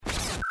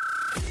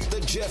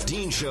Jeff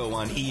Dean Show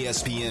on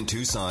ESPN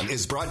Tucson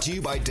is brought to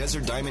you by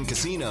Desert Diamond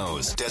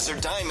Casinos.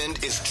 Desert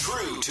Diamond is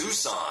true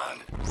Tucson.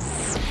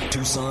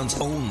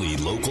 Tucson's only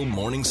local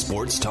morning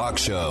sports talk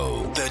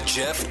show. The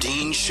Jeff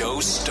Dean Show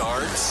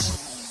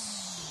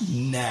starts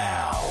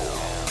now.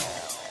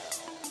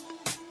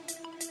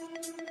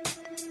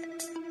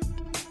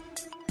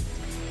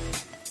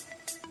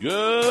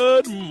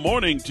 Good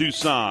morning,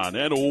 Tucson,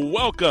 and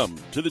welcome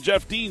to the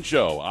Jeff Dean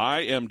Show. I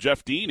am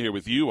Jeff Dean here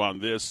with you on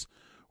this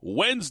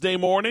Wednesday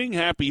morning.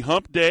 Happy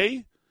Hump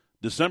Day,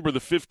 December the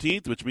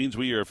 15th, which means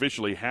we are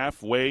officially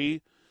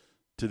halfway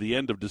to the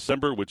end of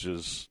December, which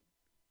is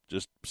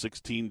just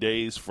 16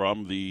 days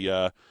from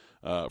the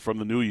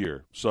new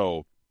year.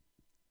 So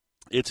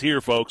it's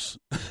here, folks.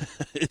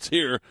 It's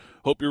here.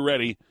 Hope you're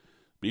ready.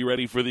 Be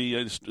ready for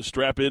the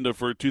strap in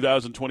for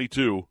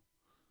 2022.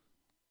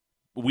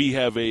 We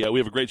have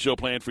a great show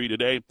planned for you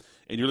today,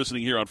 and you're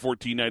listening here on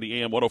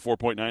 1490 AM,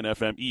 104.9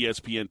 FM,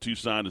 ESPN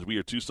Tucson, as we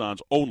are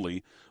Tucson's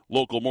only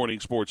local morning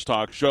sports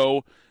talk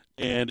show.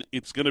 And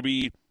it's going to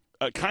be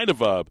kind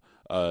of a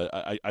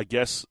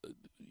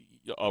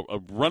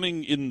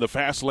running in the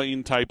fast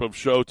lane type of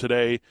show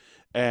today,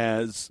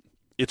 as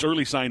it's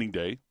early signing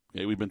day.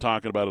 Okay, we've been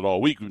talking about it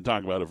all week. We've been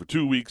talking about it for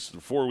 2 weeks,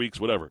 4 weeks,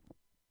 whatever.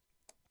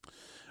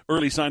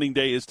 Early signing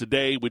day is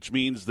today, which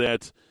means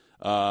that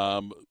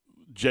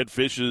Jedd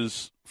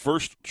Fisch's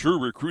first true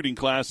recruiting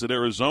class at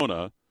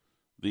Arizona,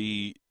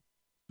 the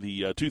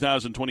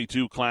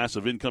 2022 class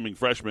of incoming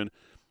freshmen,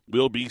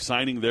 will be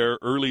signing their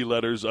early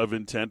letters of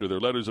intent, or their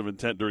letters of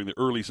intent during the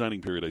early signing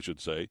period, I should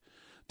say,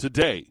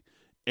 today.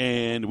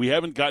 And we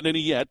haven't gotten any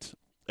yet,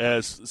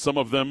 as some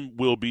of them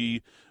will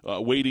be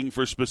waiting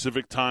for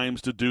specific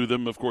times to do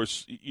them. Of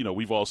course, you know,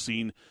 we've all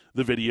seen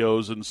the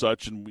videos and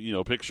such, and, you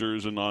know,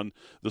 pictures and on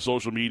the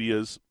social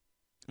medias.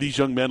 These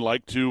young men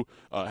like to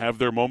have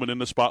their moment in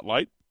the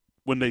spotlight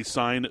when they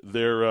sign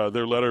their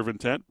letter of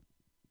intent,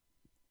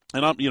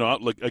 and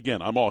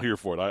I'm all here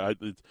for it.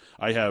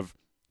 I have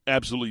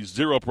absolutely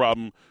zero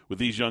problem with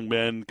these young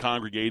men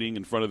congregating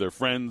in front of their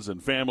friends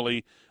and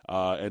family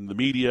and the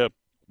media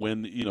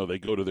when, you know, they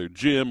go to their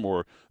gym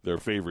or their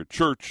favorite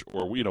church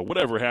or, you know,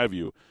 whatever have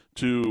you,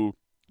 to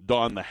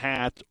don the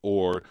hat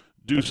or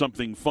do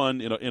something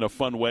fun in a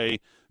fun way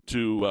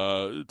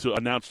to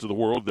announce to the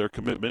world their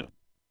commitment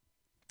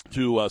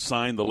to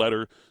sign the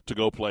letter to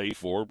go play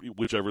for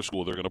whichever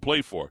school they're going to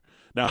play for.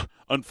 Now,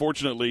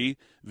 unfortunately,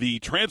 the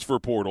transfer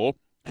portal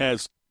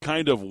has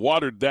kind of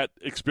watered that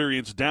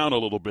experience down a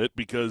little bit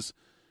because,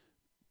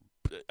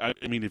 I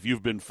mean, if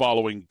you've been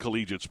following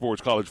collegiate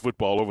sports, college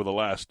football over the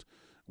last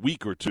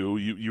week or two,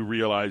 you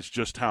realize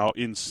just how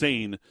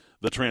insane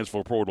the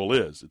transfer portal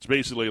is. It's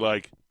basically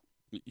like,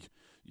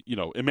 you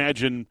know,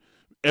 imagine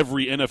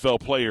every NFL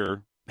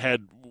player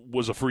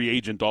was a free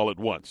agent all at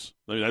once.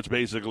 I mean, that's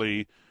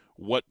basically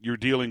what you're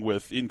dealing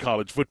with in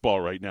college football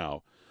right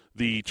now.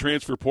 The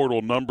transfer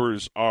portal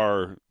numbers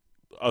are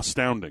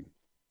astounding.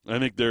 I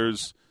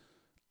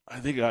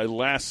think I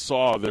last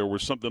saw there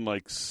was something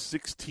like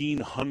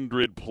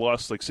 1,600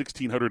 plus, like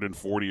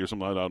 1,640 or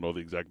something. I don't know the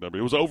exact number.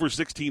 It was over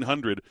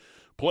 1,600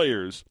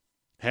 players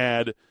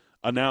had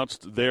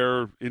announced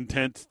their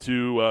intent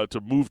to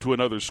move to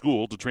another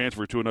school, to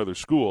transfer to another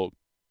school,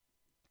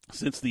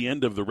 since the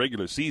end of the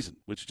regular season,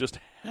 which just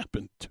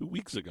happened 2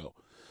 weeks ago.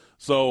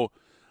 So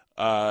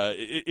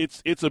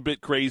it's a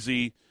bit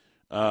crazy.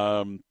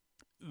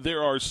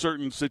 There are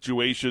certain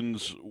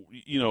situations,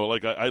 you know,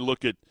 like I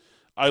look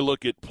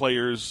at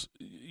players,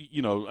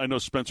 you know, I know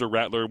Spencer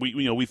Rattler,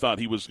 we thought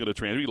he was going to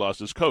transfer. He lost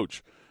his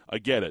coach. I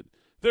get it.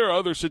 There are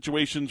other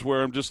situations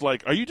where I'm just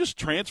like, are you just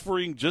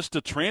transferring just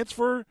to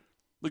transfer?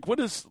 Like,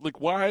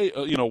 why,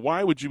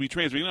 why would you be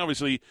transferring? And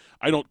obviously,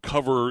 I don't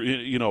cover,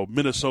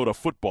 Minnesota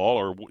football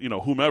or,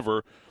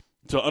 whomever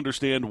to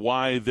understand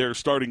why their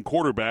starting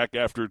quarterback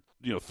after,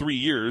 3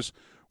 years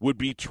would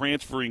be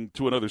transferring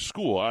to another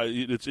school.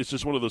 It's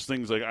just one of those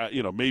things like,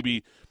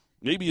 maybe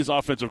his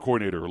offensive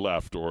coordinator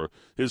left or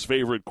his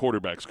favorite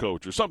quarterback's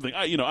coach or something.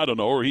 I don't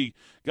know. Or he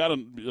got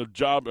a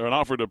job or an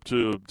offer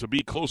to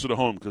be closer to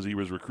home because he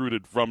was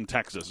recruited from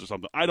Texas or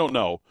something. I don't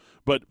know.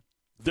 But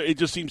it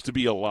just seems to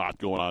be a lot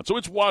going on. So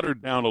it's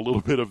watered down a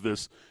little bit of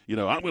this, I'm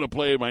going to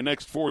play my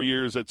next 4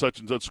 years at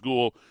such and such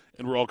school,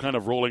 and we're all kind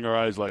of rolling our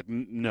eyes like,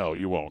 no,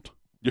 you won't.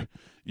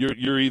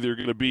 You're either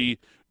going to be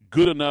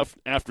good enough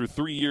after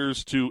 3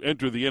 years to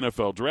enter the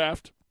NFL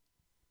draft,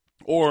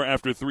 or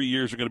after 3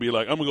 years you're going to be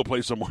like, I'm going to go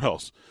play somewhere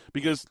else.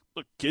 Because,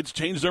 look, kids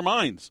change their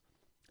minds.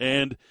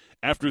 And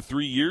after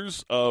 3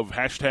 years of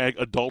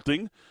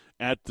 #adulting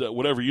at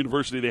whatever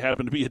university they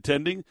happen to be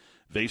attending,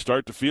 they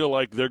start to feel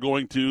like they're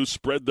going to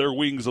spread their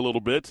wings a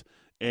little bit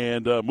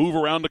and move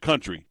around the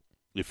country,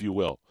 if you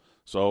will.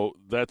 So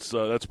that's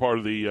part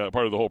of the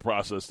whole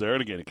process there.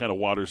 And again, it kind of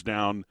waters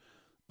down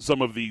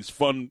some of these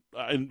fun,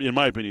 in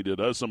my opinion, it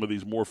does, some of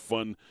these more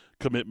fun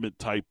commitment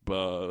type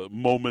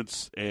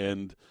moments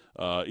and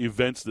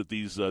events that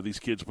these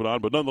kids put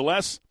on. But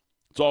nonetheless,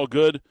 it's all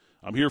good.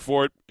 I'm here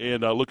for it,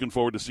 and looking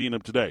forward to seeing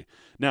them today.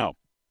 Now,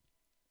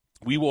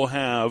 we will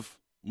have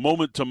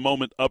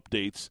moment-to-moment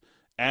updates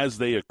as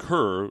they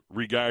occur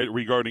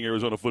regarding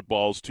Arizona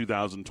football's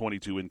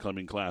 2022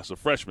 incoming class of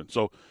freshmen.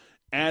 So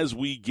as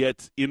we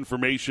get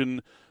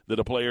information that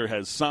a player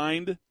has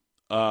signed,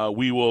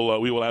 we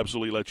will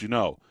absolutely let you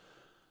know.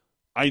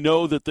 I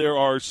know that there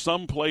are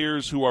some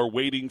players who are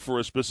waiting for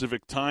a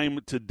specific time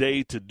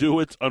today to do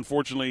it.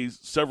 Unfortunately,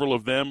 several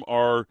of them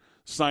are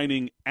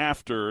signing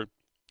after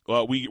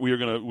we're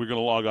gonna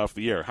log off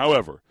the air.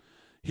 However,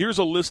 here's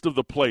a list of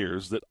the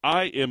players that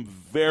I am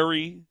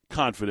very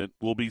confident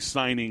will be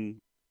signing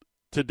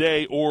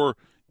today or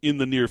in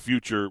the near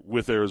future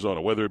with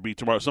Arizona, whether it be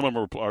tomorrow. Some of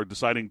them are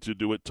deciding to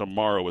do it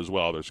tomorrow as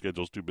well. Their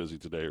schedule's too busy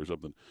today or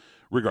something.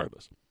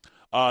 Regardless,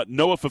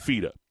 Noah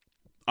Fifita,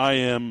 I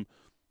am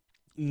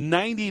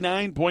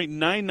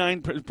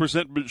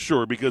 99.99%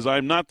 sure, because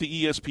I'm not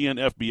the ESPN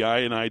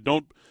FBI and I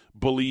don't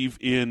believe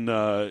in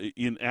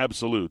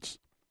absolutes.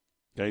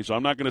 Okay, so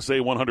I'm not going to say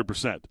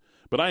 100%,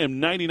 but I am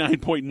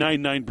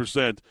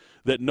 99.99%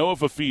 that Noah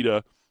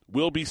Fifita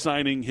will be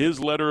signing his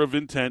letter of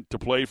intent to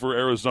play for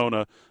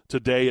Arizona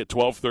today at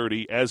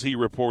 12:30, as he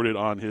reported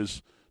on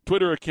his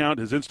Twitter account,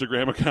 his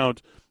Instagram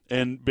account,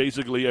 and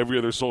basically every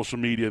other social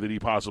media that he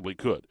possibly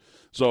could.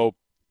 So,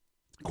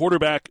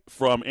 quarterback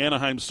from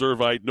Anaheim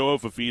Servite, Noah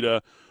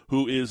Fifita,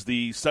 who is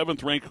the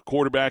 7th-ranked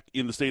quarterback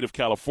in the state of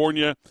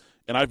California,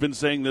 and I've been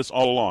saying this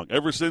all along,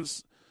 ever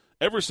since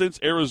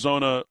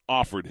Arizona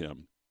offered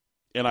him,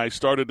 and I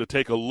started to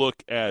take a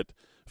look at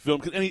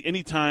film, because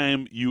any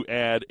time you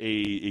add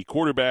a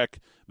quarterback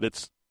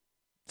that's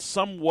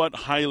somewhat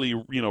highly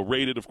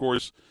rated, of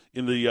course,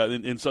 in the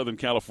in Southern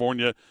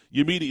California,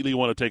 you immediately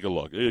want to take a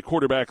look.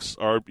 Quarterbacks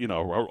are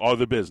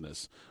the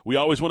business. We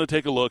always want to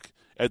take a look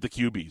at the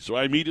QB. So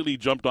I immediately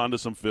jumped onto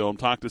some film,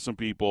 talked to some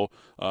people,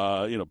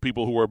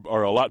 people who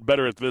are a lot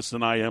better at this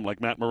than I am,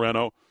 like Matt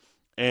Moreno,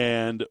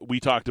 and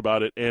we talked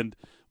about it and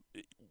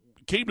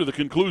came to the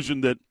conclusion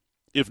that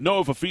if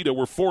Noah Fifita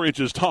were 4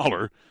 inches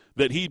taller,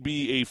 that he'd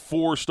be a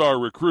 4-star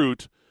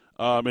recruit,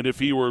 and if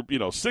he were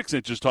 6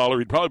 inches taller,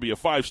 he'd probably be a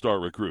 5-star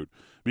recruit,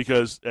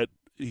 because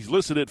he's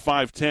listed at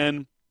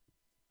 5'10".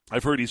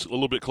 I've heard he's a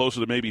little bit closer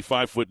to maybe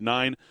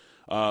 5'9".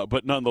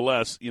 But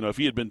nonetheless, if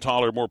he had been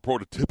taller, more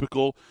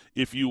prototypical,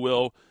 if you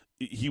will,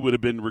 he would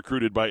have been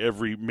recruited by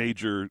every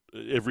major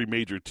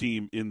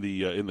team in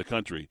the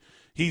country.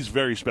 He's a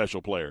very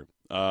special player,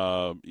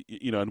 and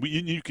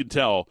you can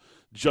tell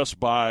just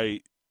by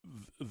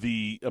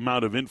the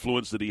amount of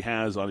influence that he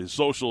has on his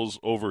socials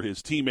over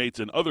his teammates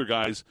and other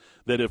guys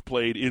that have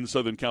played in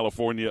Southern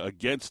California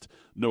against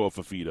Noah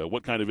Fifita.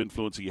 What kind of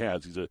influence he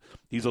has?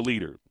 He's a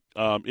leader.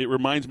 It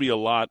reminds me a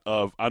lot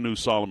of Anu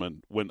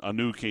Solomon when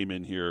Anu came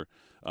in here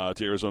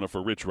to Arizona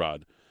for Rich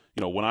Rod.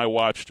 When I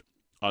watched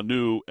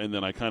Anu and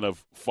then I kind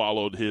of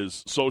followed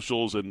his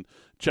socials and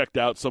checked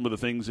out some of the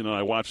things, and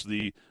I watched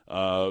the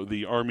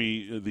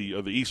Army,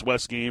 the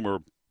East-West game, or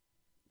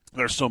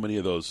there's so many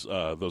of those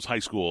high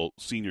school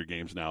senior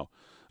games now.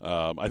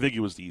 I think it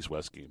was the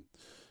East-West game.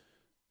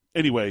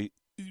 Anyway,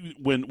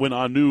 when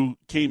Anu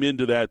came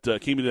into that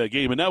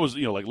game, and that was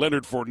like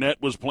Leonard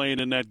Fournette was playing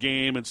in that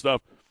game and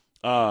stuff.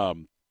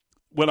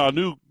 When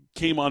Anu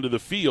came onto the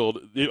field,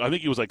 I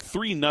think it was like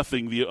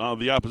 3-0.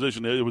 The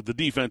opposition, the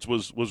defense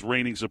was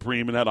reigning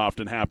supreme, and that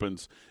often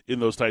happens in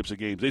those types of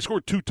games. They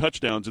scored 2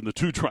 touchdowns in the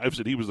 2 drives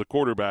that he was the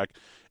quarterback,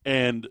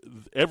 and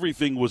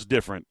everything was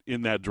different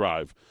in that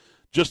drive.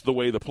 Just the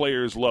way the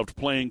players loved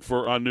playing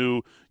for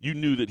Anu, you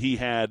knew that he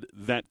had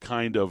that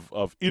kind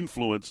of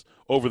influence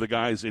over the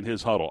guys in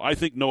his huddle. I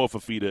think Noah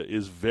Fifita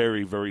is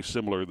very, very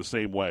similar the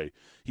same way.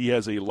 He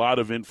has a lot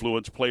of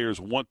influence.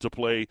 Players want to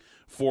play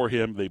for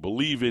him. They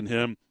believe in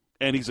him.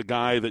 And he's a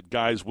guy that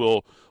guys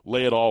will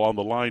lay it all on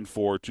the line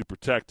for, to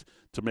protect,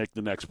 to make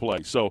the next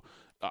play. So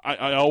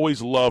I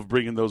always love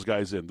bringing those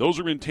guys in. Those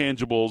are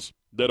intangibles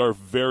that are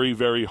very,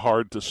 very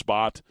hard to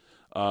spot.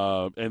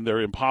 And they're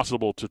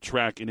impossible to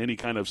track in any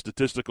kind of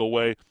statistical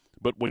way.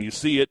 But when you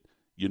see it,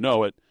 you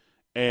know it.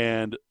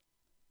 And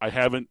I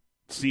haven't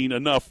seen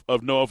enough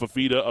of Noah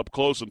Fifita up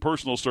close and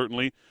personal,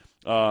 certainly.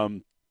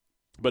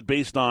 But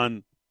based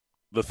on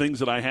the things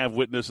that I have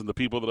witnessed and the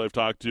people that I've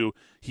talked to,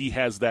 he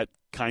has that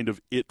kind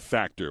of it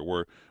factor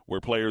where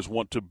players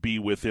want to be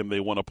with him. They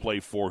want to play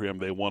for him.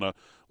 They want to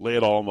lay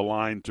it all on the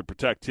line to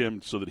protect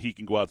him so that he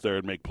can go out there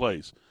and make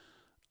plays.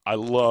 I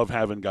love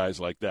having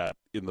guys like that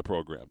in the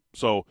program.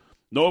 So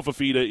Noah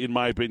Fifita, in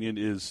my opinion,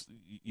 is,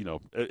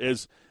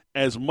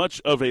 as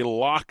much of a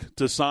lock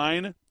to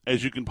sign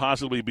as you can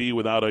possibly be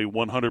without a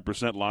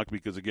 100% lock,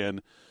 because again,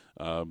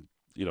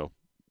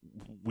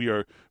 we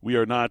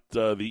are not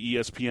the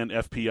ESPN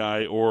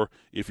FPI, or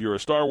if you're a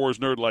Star Wars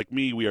nerd like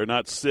me, we are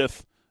not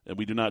Sith, and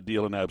we do not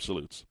deal in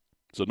absolutes.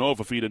 So Noah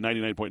Fifita,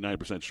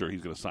 99.9% sure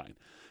he's going to sign.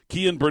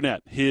 Kean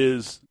Burnett,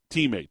 his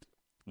teammate,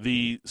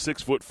 the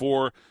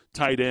 6'4"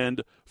 tight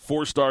end,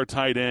 4-star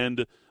tight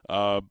end,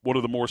 one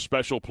of the more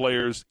special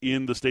players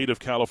in the state of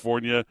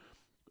California,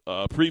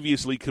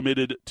 previously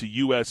committed to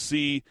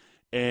USC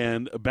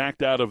and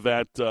backed out of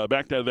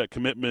that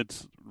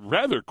commitment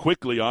rather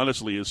quickly,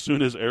 honestly, as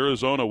soon as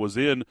Arizona was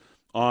in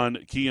on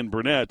Kean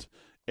Burnett,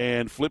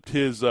 and flipped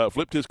his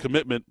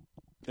commitment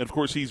And, of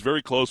course, he's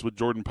very close with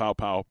Jordan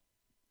Paopao,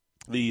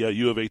 the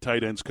U of A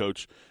tight ends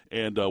coach,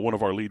 and one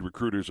of our lead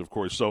recruiters, of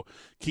course. So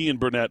Kean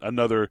Burnett,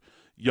 another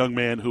young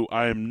man who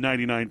I am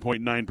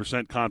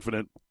 99.9%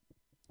 confident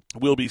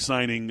will be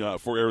signing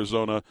for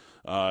Arizona,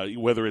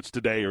 whether it's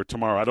today or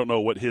tomorrow. I don't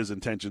know what his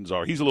intentions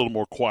are. He's a little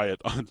more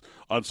quiet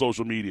on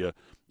social media,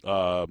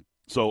 but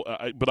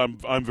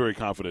I'm very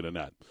confident in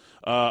that.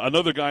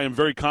 Another guy I'm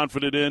very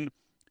confident in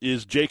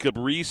is Jacob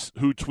Reese,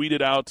 who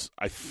tweeted out,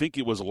 I think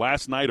it was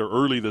last night or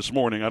early this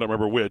morning, I don't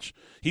remember which.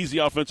 He's the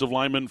offensive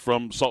lineman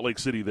from Salt Lake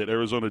City that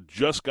Arizona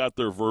just got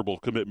their verbal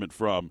commitment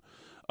from.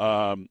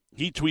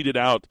 He tweeted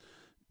out,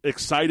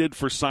 excited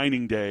for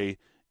signing day,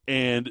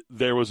 and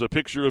there was a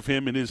picture of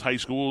him in his high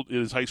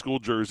school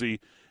jersey,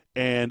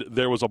 and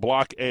there was a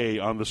block A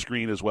on the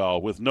screen as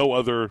well with no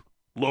other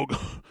logo,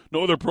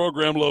 no other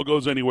program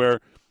logos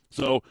anywhere.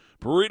 So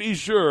pretty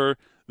sure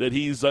that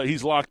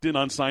he's locked in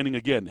on signing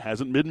again.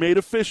 Hasn't been made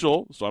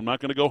official, so I'm not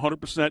going to go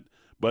 100%,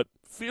 but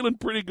feeling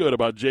pretty good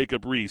about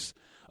Jacob Reese.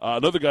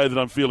 Another guy that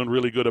I'm feeling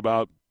really good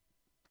about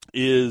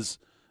is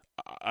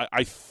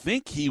I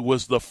think he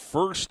was the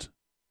first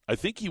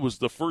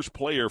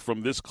player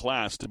from this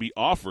class to be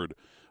offered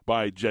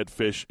by Jedd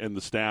Fisch and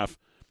the staff.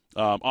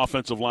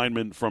 Offensive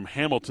lineman from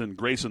Hamilton,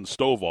 Grayson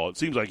Stovall. It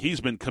seems like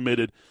he's been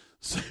committed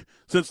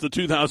since the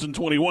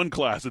 2021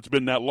 class. It's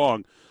been that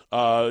long.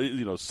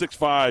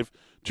 6'5",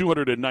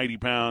 290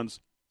 pounds,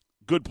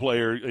 good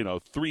player. A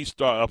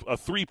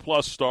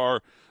 3+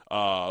 star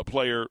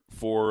player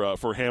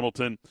for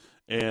Hamilton,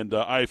 and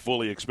I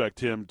fully expect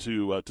him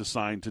to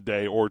sign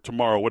today or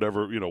tomorrow,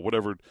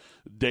 whatever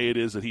day it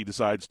is that he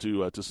decides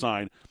to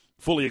sign.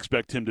 Fully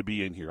expect him to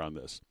be in here on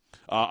this.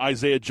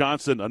 Isaiah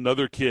Johnson,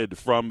 another kid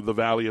from the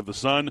Valley of the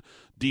Sun,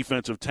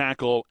 defensive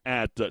tackle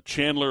at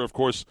Chandler, of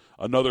course,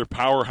 another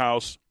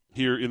powerhouse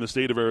here in the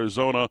state of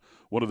Arizona,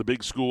 one of the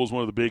big schools,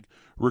 one of the big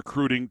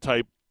recruiting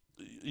type,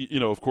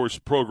 of course,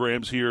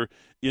 programs here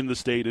in the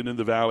state and in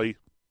the Valley.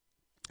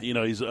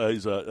 He's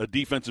a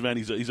defensive end.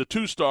 He's a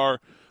 2-star,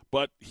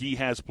 but he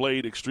has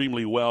played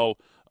extremely well.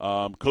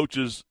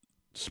 Coaches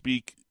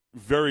speak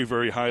very,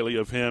 very highly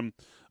of him.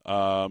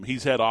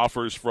 He's had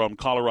offers from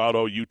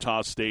Colorado,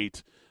 Utah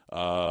State,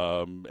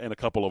 and a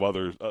couple of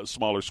other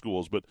smaller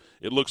schools, but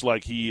it looks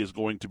like he is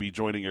going to be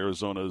joining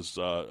Arizona's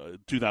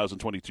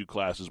 2022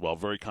 class as well.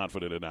 Very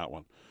confident in that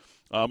one.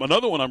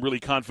 Another one I'm really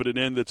confident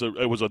in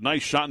it was a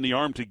nice shot in the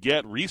arm to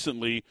get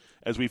recently,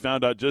 as we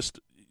found out just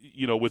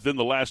within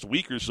the last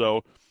week or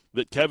so,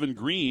 that Kevin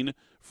Green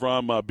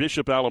from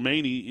Bishop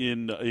Alemany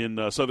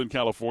in Southern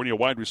California,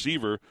 wide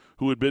receiver,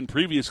 who had been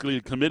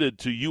previously committed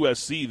to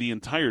USC the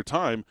entire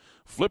time,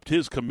 flipped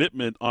his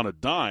commitment on a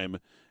dime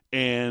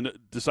and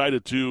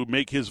decided to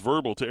make his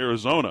verbal to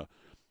Arizona.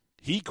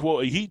 He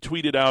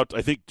tweeted out,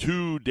 I think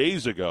 2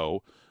 days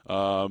ago,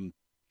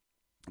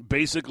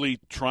 basically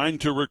trying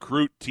to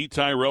recruit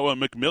T-Tyroa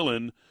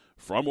McMillan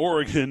from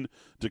Oregon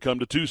to come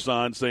to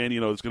Tucson, saying,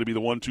 it's going to be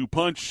the 1-2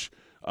 punch.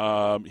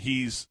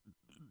 He's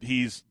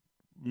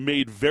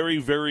made very,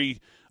 very,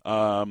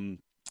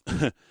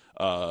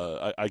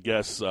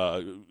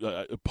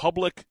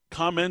 public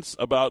comments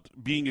about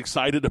being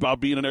excited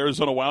about being an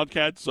Arizona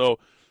Wildcat. So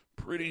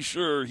pretty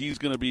sure he's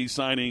going to be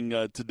signing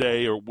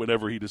today or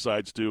whenever he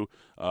decides to.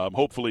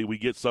 Hopefully we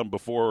get some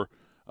before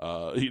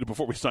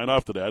we sign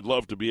off today. I'd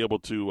love to be able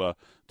to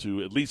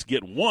at least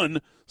get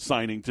one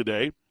signing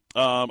today.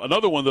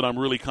 Another one that I'm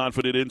really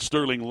confident in,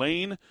 Sterling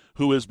Lane,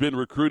 who has been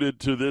recruited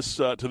to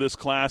this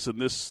class and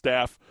this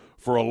staff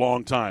for a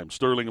long time.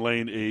 Sterling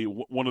Lane,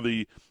 one of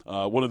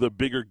the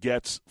bigger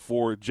gets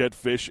for Jedd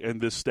Fisch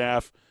and this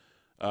staff.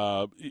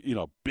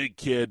 Big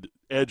kid,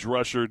 edge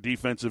rusher,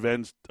 defensive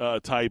end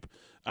type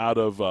out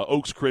of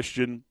Oaks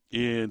Christian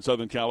in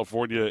Southern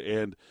California,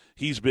 and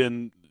he's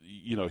been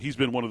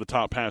one of the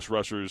top pass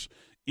rushers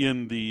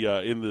in the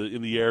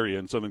area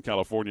in Southern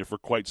California for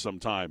quite some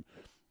time.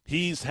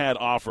 He's had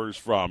offers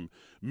from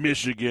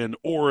Michigan,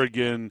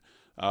 Oregon,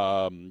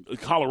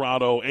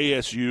 Colorado,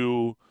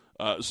 ASU.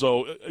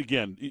 So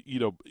again,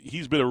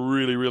 he's been a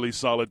really, really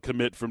solid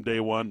commit from day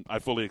one. I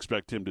fully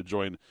expect him to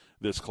join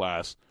this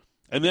class.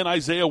 And then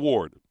Isaiah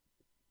Ward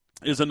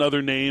is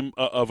another name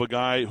of a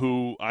guy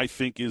who I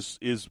think is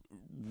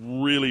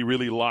really,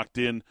 really locked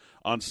in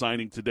on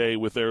signing today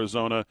with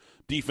Arizona.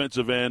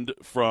 Defensive end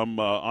from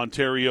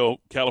Ontario,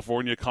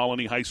 California,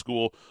 Colony High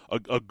School,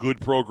 a good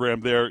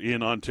program there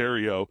in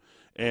Ontario.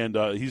 And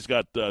he's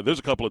got there's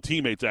a couple of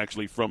teammates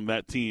actually from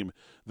that team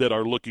that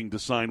are looking to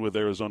sign with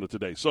Arizona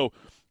today. So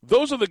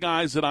those are the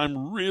guys that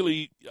I'm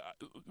really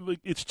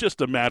it's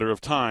just a matter of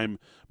time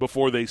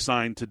before they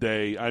sign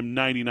today. I'm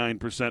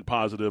 99%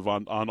 positive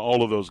on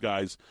all of those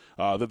guys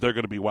that they're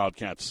going to be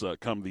Wildcats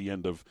come the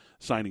end of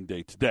signing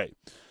day today.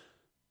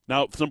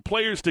 Now, some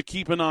players to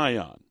keep an eye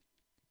on.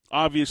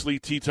 Obviously,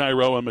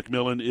 T-Tyroa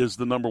McMillan is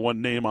the number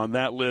one name on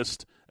that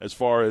list as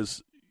far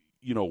as,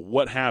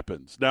 what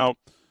happens. Now,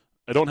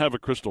 I don't have a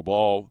crystal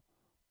ball.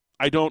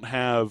 I don't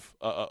have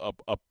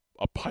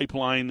a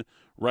pipeline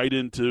right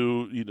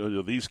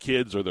into these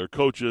kids or their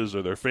coaches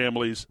or their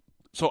families.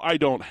 So I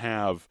don't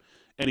have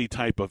any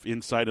type of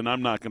insight, and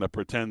I'm not going to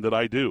pretend that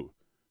I do.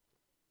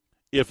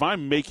 If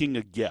I'm making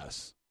a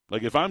guess,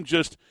 like if I'm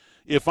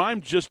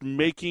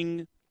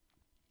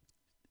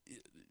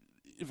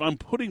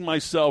putting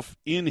myself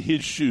in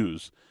his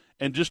shoes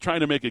and just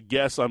trying to make a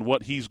guess on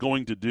what he's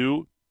going to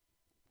do,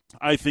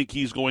 I think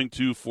he's going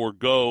to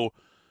forego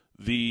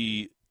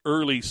the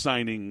early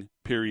signing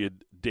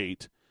period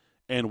date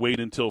and wait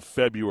until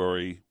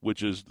February,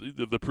 which is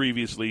the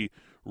previously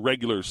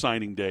regular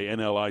signing day,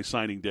 NLI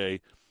signing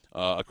day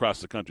across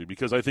the country,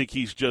 because I think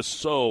he's just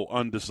so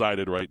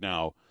undecided right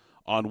now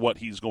on what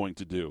he's going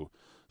to do,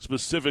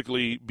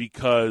 specifically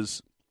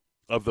because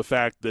of the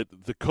fact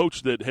that the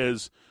coach that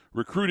has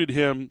recruited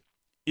him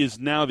is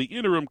now the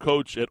interim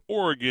coach at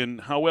Oregon.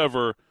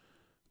 However,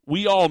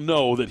 we all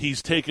know that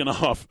he's taken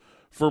off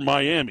for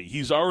Miami.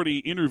 He's already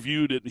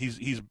interviewed it.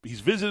 He's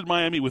visited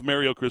Miami with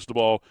Mario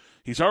Cristobal.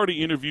 He's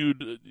already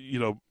interviewed,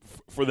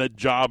 for that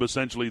job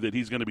essentially that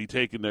he's going to be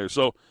taking there.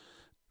 So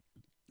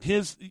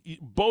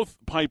both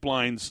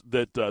pipelines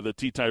that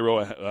T.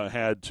 Tyro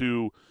had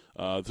to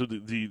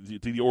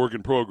the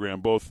Oregon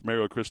program, both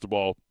Mario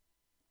Cristobal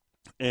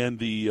and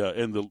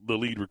the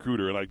lead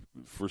recruiter, and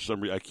for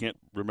some reason I can't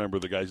remember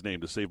the guy's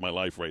name to save my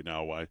life right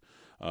now. Why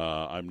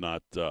I'm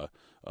not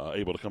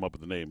able to come up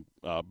with the name,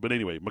 but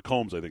anyway,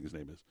 McCombs, I think his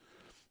name is.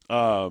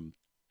 I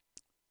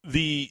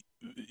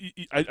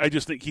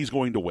just think he's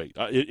going to wait.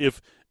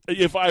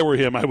 If I were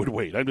him, I would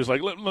wait. I'm just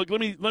like, look, let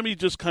me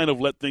just kind of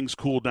let things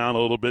cool down a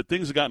little bit.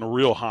 Things have gotten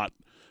real hot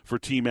for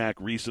T-Mac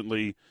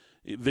recently.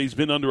 He's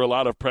been under a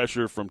lot of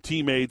pressure from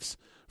teammates,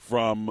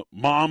 from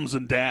moms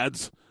and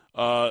dads,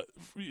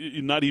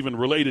 not even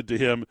related to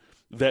him,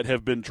 that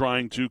have been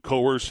trying to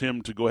coerce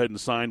him to go ahead and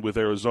sign with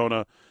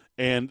Arizona.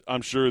 And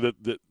I'm sure that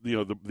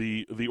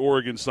the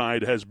Oregon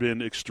side has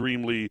been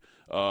extremely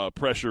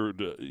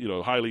pressured,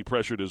 highly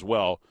pressured as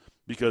well,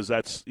 because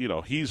that's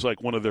he's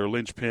like one of their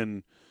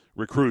linchpin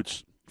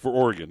recruits for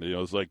Oregon.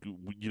 It's like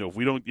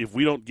if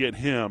we don't get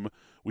him,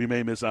 we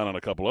may miss out on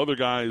a couple other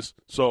guys.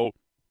 So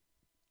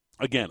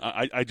again,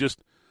 I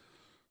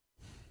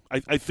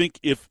think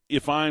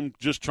if I'm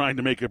just trying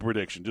to make a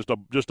prediction,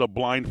 just a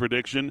blind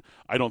prediction,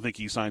 I don't think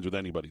he signs with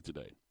anybody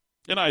today.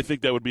 And I think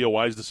that would be a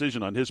wise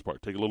decision on his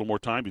part. Take a little more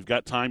time. You've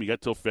got time. You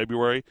got till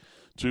February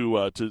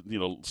to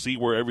see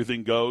where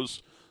everything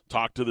goes.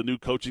 Talk to the new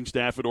coaching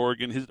staff at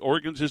Oregon.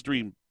 Oregon's his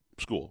dream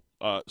school.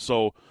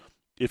 So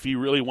if he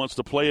really wants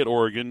to play at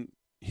Oregon,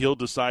 he'll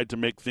decide to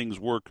make things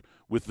work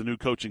with the new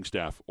coaching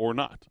staff or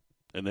not,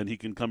 and then he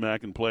can come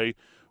back and play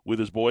with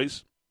his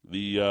boys,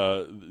 the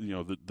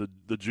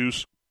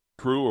Juice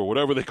crew or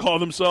whatever they call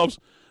themselves,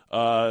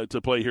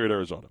 to play here at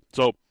Arizona.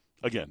 So.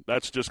 Again,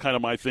 that's just kind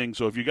of my thing.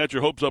 So if you got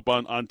your hopes up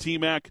on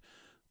T-Mac,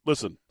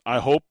 listen, I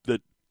hope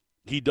that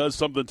he does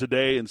something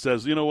today and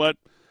says, you know what,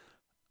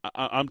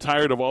 I'm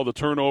tired of all the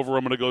turnover.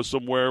 I'm going to go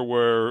somewhere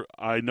where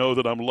I know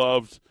that I'm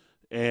loved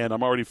and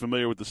I'm already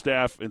familiar with the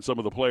staff and some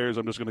of the players.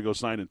 I'm just going to go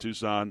sign in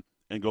Tucson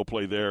and go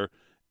play there,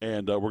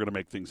 and we're going to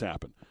make things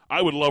happen.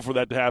 I would love for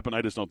that to happen.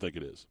 I just don't think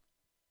it is.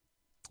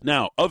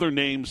 Now, other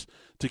names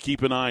to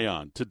keep an eye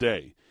on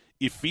today.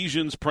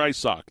 Ephesians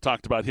Prysock,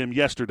 talked about him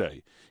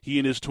yesterday. He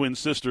and his twin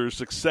sister's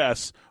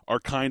Success are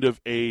kind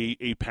of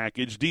a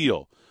package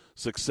deal.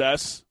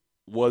 Success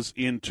was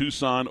in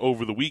Tucson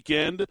over the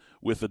weekend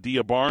with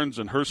Adia Barnes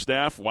and her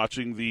staff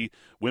watching the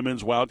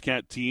women's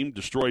Wildcat team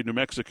destroy New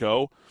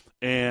Mexico.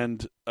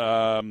 And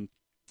Adia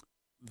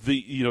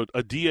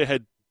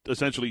had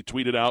essentially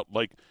tweeted out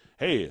like,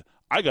 hey,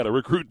 I got to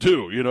recruit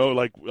too,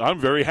 I'm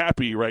very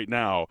happy right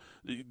now,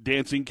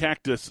 dancing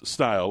cactus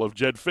style of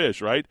Jedd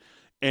Fisch, right?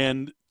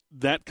 And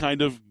that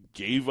kind of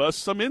gave us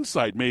some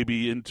insight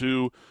maybe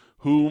into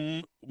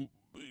whom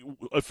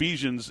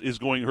Ephesians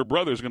her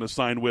brother is going to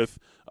sign with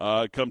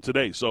come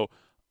today. So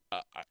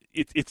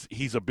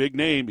he's a big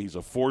name. He's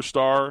a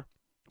four-star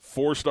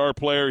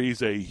player.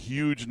 He's a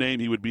huge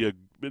name. He would be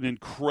an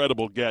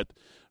incredible get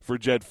for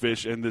Jedd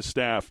Fisch and this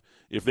staff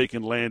if they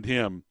can land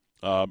him.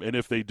 And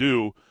if they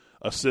do,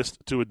 assist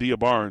to Adia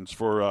Barnes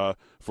for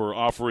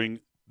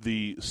offering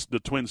the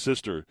twin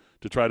sister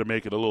to try to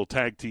make it a little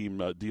tag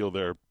team deal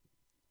there,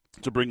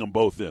 to bring them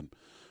both in.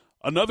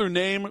 Another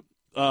name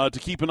to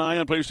keep an eye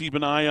on, players to keep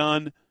an eye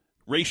on,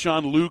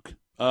 Rayshon Luke,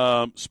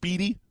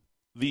 Speedy,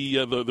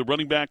 the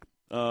running back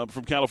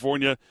from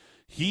California.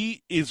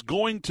 He is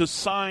going to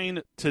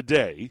sign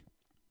today,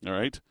 all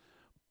right,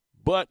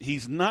 but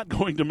he's not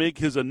going to make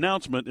his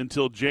announcement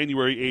until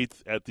January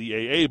 8th at the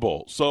AA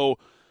Bowl. So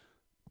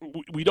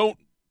we don't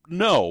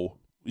know.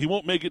 He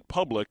won't make it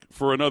public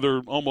for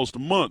another almost a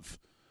month,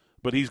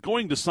 but he's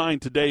going to sign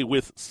today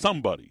with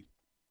somebody.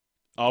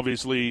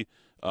 Obviously,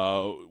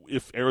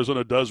 if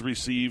Arizona does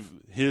receive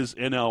his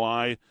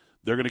NLI,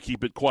 they're going to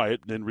keep it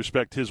quiet and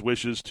respect his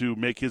wishes to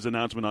make his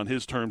announcement on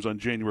his terms on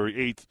January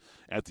 8th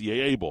at the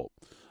AA Bowl.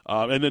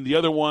 And then the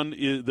other one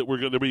is that we're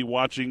going to be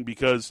watching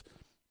because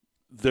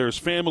there's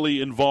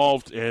family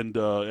involved and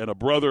a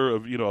brother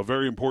of a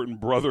very important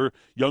brother,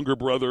 younger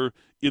brother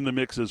in the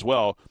mix as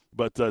well.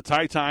 But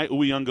Tai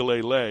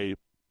Uiagalelei,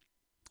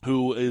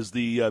 who is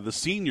the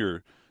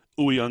senior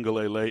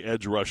Uiagalelei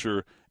edge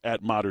rusher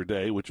at Mater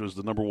Dei, which was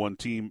the number one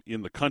team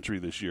in the country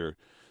this year.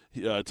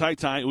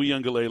 Taitai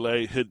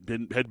Uiagalelei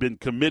had been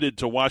committed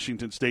to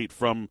Washington State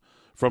from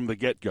the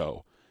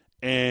get-go,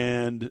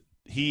 and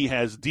he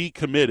has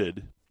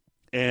decommitted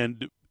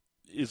and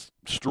is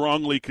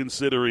strongly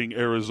considering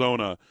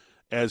Arizona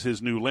as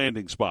his new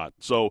landing spot.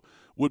 So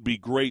would be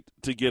great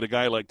to get a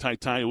guy like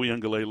Taitai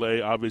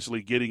Uiagalelei.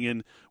 Obviously, getting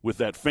in with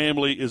that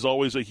family is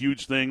always a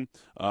huge thing.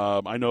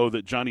 I know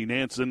that Johnny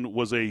Nansen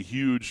was a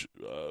huge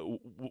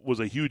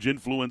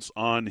influence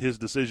on his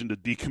decision to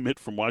decommit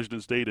from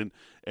Washington State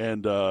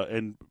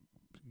and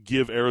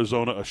give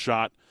Arizona a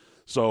shot.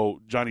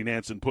 So Johnny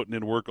Nansen putting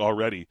in work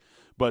already.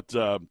 But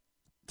to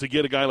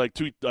get a guy like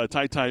Taitai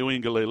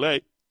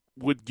Uiagalelei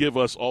would give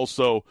us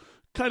also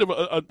kind of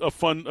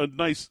a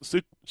nice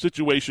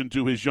situation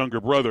to his younger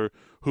brother,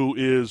 who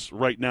is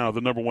right now the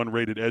number one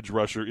rated edge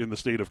rusher in the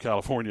state of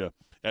California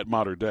at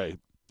Mater Dei.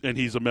 And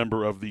he's a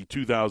member of the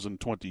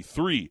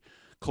 2023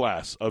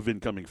 class of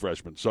incoming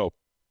freshmen. So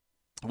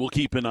we'll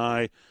keep an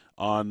eye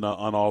on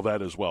all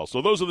that as well.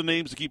 So those are the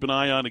names to keep an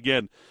eye on.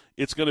 Again,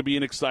 it's going to be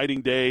an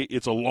exciting day.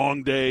 It's a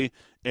long day,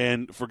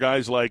 and for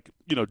guys like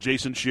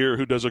Jason Scheer,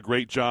 who does a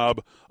great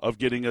job of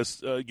getting us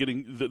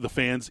the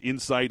fans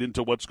insight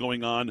into what's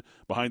going on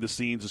behind the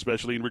scenes,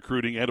 especially in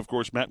recruiting, and of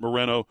course Matt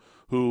Moreno,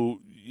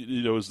 who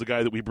is the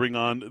guy that we bring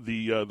on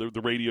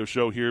the radio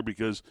show here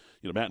because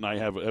Matt and I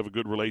have a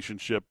good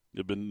relationship.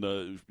 Have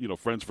been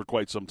friends for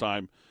quite some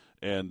time.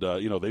 And,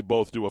 they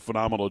both do a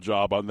phenomenal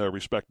job on their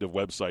respective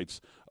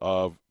websites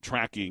of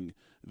tracking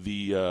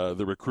the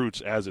recruits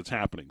as it's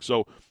happening.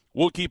 So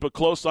we'll keep a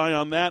close eye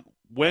on that.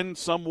 When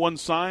someone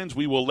signs,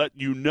 we will let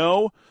you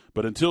know.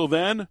 But until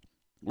then,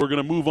 we're going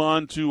to move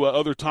on to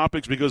other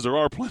topics because there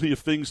are plenty of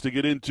things to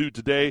get into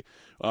today.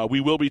 We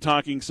will be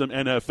talking some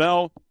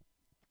NFL.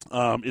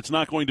 It's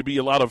not going to be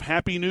a lot of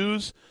happy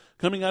news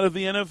coming out of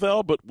the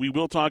NFL, but we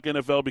will talk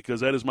NFL because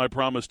that is my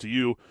promise to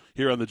you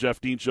here on the Jeff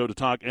Dean Show, to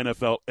talk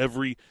NFL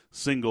every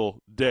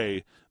single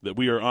day that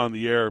we are on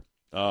the air.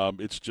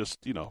 It's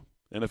just,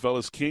 NFL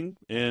is king,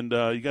 and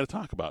you got to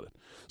talk about it.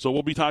 So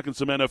we'll be talking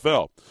some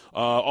NFL.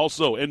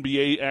 Also,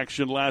 NBA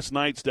action last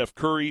night. Steph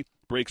Curry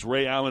breaks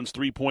Ray Allen's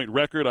three-point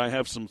record. I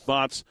have some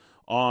thoughts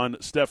on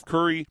Steph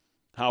Curry,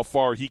 how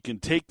far he can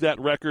take that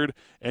record,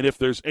 and if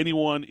there's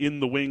anyone in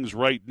the wings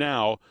right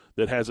now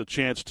that has a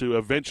chance to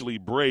eventually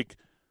break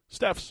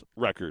Steph's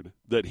record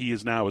that he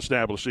is now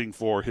establishing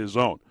for his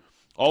own.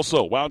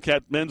 Also,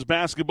 Wildcat men's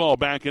basketball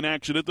back in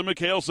action at the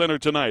McHale Center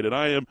tonight, and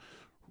I am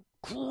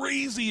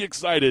crazy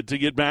excited to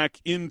get back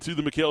into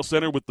the McHale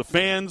Center with the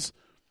fans,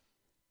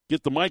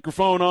 get the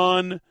microphone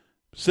on,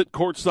 sit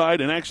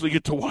courtside, and actually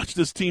get to watch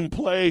this team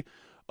play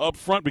up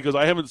front because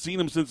I haven't seen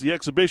them since the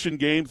exhibition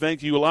game.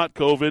 Thank you a lot,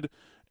 COVID.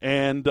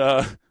 And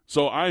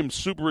so I'm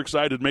super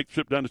excited to make the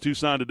trip down to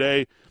Tucson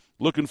today.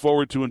 Looking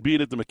forward to being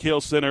at the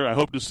McHale Center. I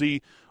hope to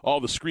see all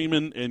the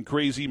screaming and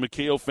crazy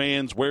McHale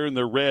fans wearing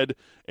their red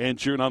and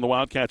cheering on the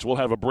Wildcats. We'll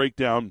have a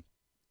breakdown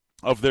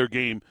of their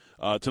game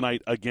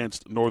tonight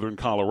against Northern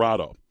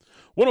Colorado.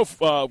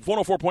 104.9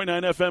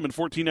 FM and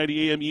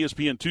 1490 AM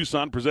ESPN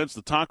Tucson presents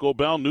the Taco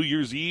Bell New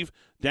Year's Eve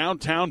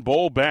Downtown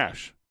Bowl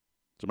Bash.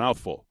 It's a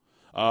mouthful.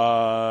 You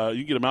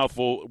can get a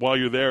mouthful while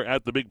you're there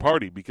at the big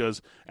party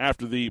because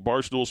after the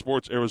Barstool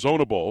Sports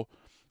Arizona Bowl,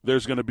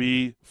 there's going to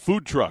be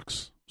food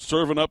trucks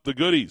serving up the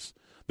goodies.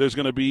 There's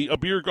going to be a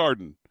beer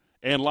garden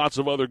and lots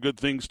of other good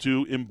things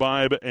to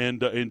imbibe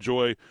and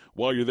enjoy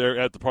while you're there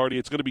at the party.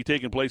 It's going to be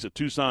taking place at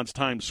Tucson's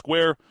Times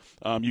Square.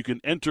 You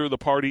can enter the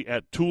party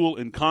at Tool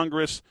in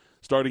Congress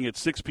starting at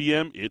 6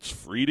 p.m. It's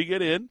free to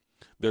get in.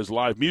 There's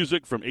live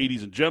music from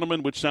 80s and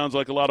Gentlemen, which sounds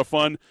like a lot of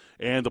fun,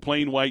 and the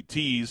Plain White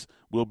Tees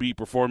will be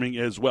performing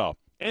as well.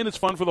 And it's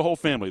fun for the whole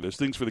family. There's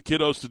things for the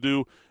kiddos to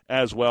do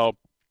as well.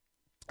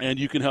 And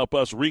you can help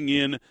us ring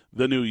in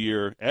the new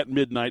year at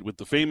midnight with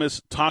the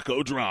famous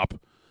taco drop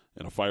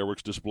and a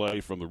fireworks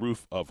display from the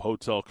roof of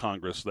Hotel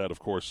Congress. That, of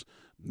course,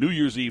 New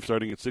Year's Eve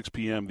starting at 6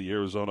 p.m., the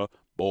Arizona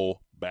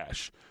Bowl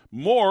Bash.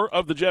 More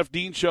of the Jeff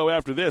Dean Show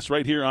after this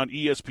right here on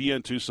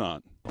ESPN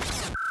Tucson.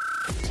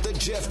 The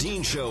Jeff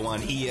Dean Show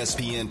on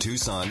ESPN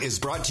Tucson is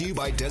brought to you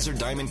by Desert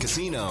Diamond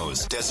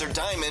Casinos. Desert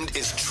Diamond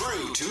is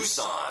true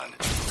Tucson.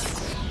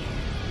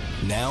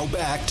 Now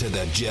back to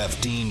the Jeff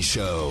Dean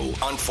Show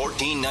on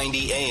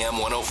 1490 AM,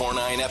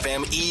 104.9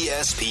 FM,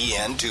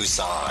 ESPN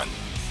Tucson.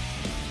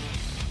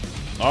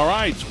 All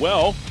right,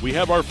 well, we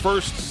have our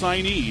first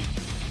signee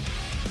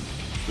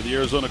for the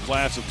Arizona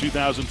class of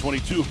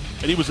 2022,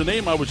 and he was a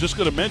name I was just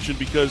going to mention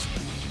because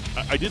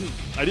I didn't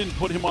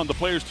put him on the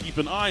players to keep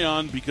an eye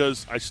on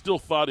because I still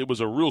thought it was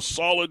a real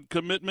solid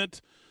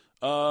commitment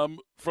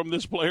from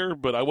this player,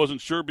 but I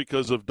wasn't sure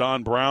because of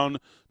Don Brown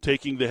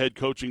taking the head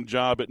coaching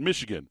job at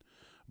Michigan.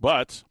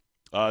 But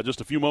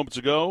just a few moments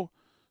ago,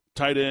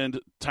 tight end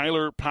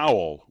Tyler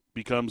Powell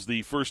becomes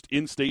the first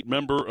in-state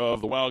member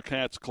of the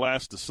Wildcats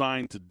class to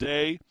sign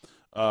today.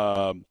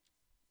 I'm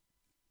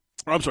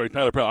sorry,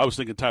 Tyler Powell. I was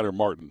thinking Tyler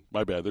Martin.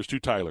 My bad. There's two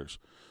Tylers.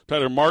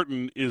 Tyler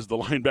Martin is the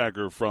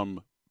linebacker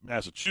from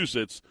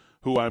Massachusetts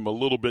who I'm a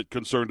little bit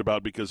concerned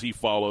about because he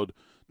followed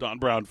Don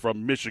Brown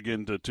from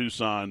Michigan to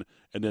Tucson,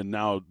 and then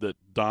now that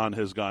Don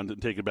has gone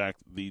and taken back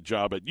the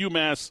job at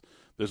UMass,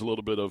 there's a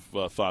little bit of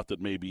thought that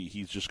maybe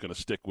he's just going to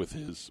stick with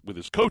his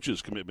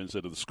coach's commitment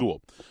instead of the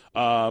school.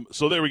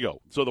 So there we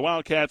go. So the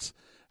Wildcats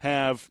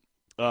have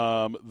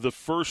the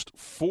first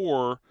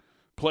 4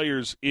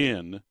 players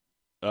in,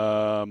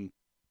 and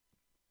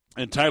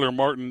Tyler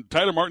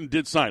Martin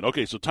did sign.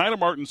 Okay, so Tyler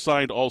Martin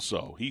signed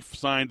also. He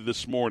signed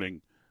this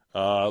morning.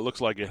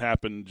 Looks like it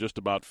happened just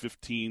about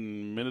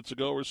 15 minutes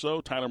ago or so,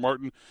 Tyler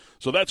Martin.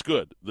 So that's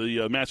good.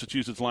 The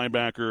Massachusetts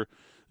linebacker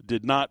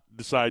did not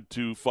decide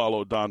to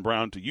follow Don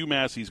Brown to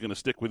UMass. He's going to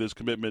stick with his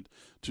commitment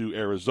to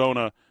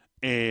Arizona,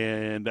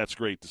 and that's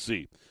great to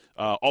see.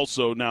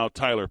 Also now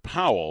Tyler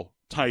Powell,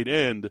 tight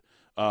end,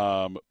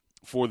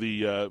 for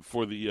the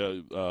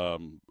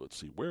let's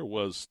see, where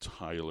was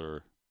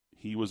Tyler?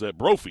 He was at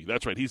Brophy.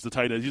 That's right. He's the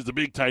tight end. He's the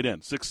big tight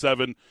end,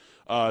 6'7",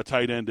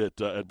 tight end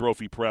at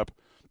Brophy Prep.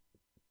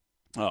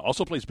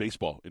 Also plays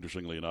baseball,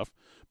 interestingly enough.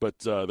 But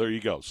there you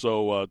go.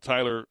 So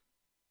Tyler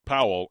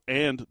Powell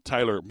and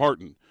Tyler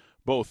Martin,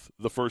 both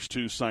the first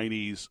 2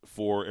 signees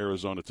for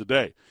Arizona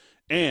today.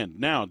 And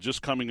now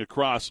just coming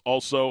across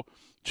also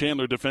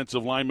Chandler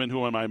defensive lineman,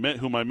 whom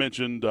I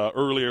mentioned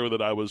earlier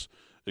that I was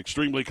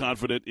extremely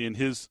confident in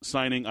his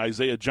signing,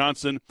 Isaiah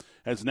Johnson,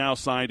 has now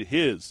signed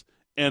his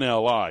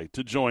NLI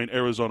to join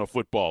Arizona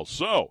football.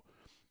 So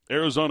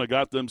Arizona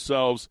got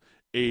themselves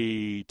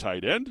a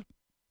tight end.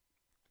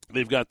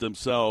 They've got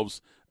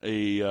themselves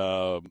a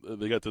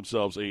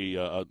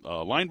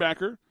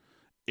linebacker,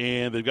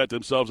 and they've got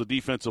themselves a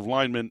defensive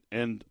lineman.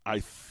 And I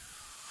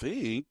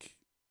think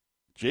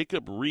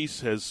Jacob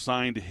Reese has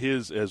signed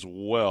his as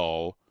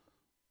well.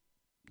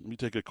 Let me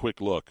take a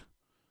quick look.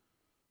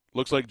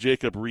 Looks like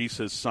Jacob Reese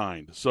has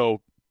signed.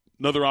 So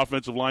another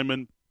offensive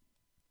lineman,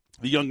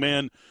 the young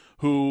man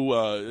who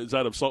is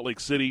out of Salt Lake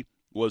City,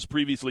 was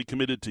previously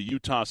committed to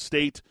Utah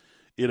State.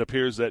 It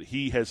appears that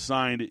he has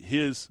signed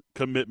his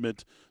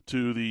commitment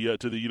to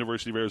the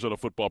University of Arizona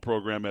football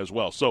program as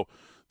well. So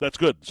that's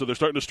good. So they're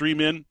starting to stream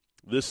in.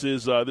 This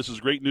is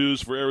great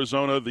news for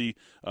Arizona.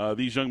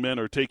 These young men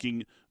are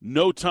taking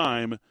no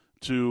time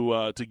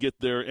to get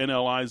their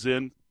NLIs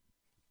in.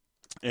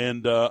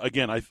 And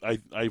again,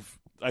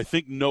 I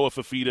think Noah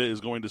Fafita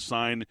is going to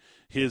sign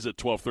his at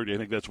 12:30. I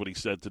think that's what he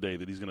said today,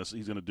 that he's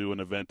gonna do an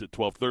event at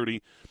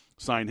 12:30,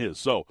 sign his.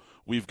 So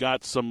we've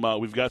got some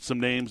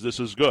names. This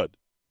is good.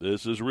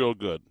 This is real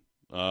good.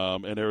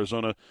 And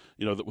Arizona,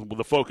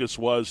 the focus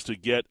was to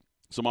get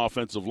some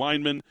offensive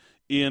linemen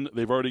in.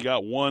 They've already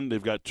got one.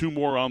 They've got 2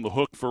 more on the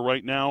hook for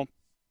right now,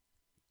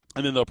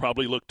 and then they'll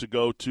probably look to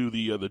go to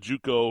the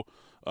JUCO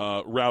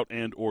route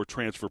and or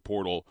transfer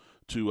portal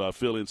to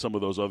fill in some of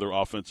those other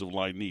offensive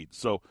line needs.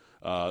 So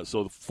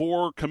the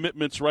 4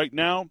 commitments right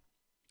now,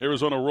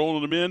 Arizona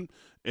rolling them in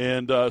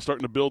and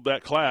starting to build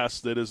that class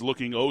that is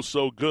looking oh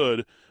so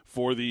good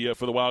for the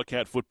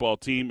Wildcat football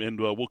team, and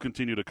we'll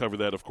continue to cover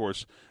that, of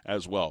course,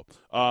 as well.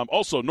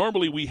 Also,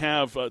 normally we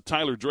have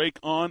Tyler Drake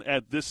on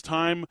at this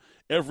time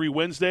every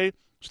Wednesday.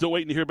 Still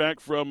waiting to hear back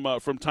from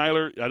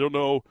Tyler. I don't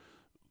know.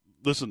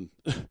 Listen,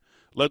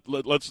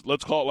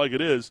 let's call it like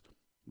it is.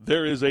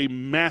 There is a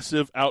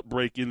massive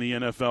outbreak in the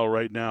NFL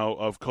right now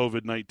of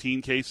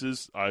COVID-19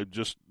 cases. I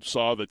just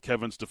saw that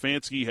Kevin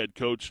Stefanski, head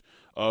coach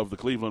of the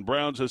Cleveland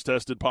Browns, has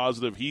tested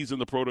positive. He's in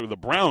the protocol. The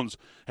Browns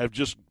have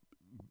just,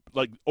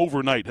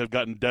 overnight, have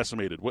gotten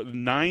decimated.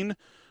 I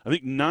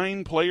think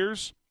 9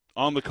 players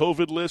on the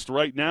COVID list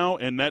right now,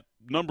 and that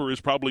number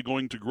is probably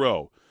going to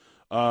grow.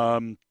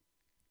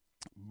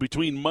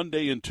 Between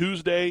Monday and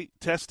Tuesday,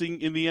 testing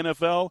in the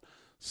NFL,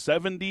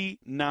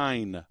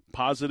 79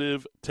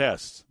 positive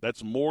tests.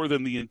 That's more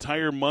than the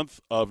entire month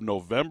of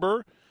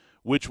November,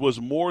 which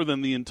was more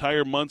than the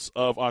entire months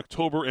of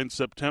October and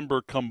September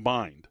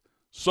combined.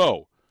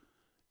 So,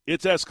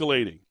 it's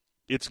escalating.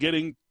 It's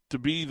getting to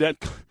be that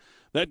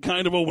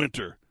kind of a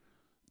winter.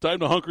 Time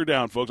to hunker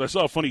down, folks. I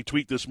saw a funny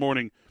tweet this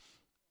morning.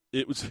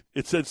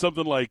 It said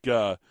something like,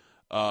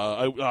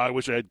 I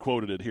wish I had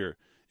quoted it here.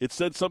 It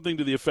said something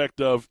to the effect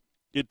of,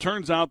 it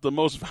turns out the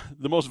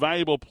most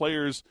valuable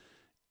players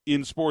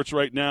in sports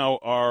right now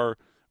are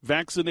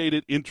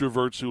vaccinated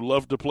introverts who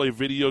love to play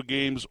video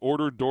games,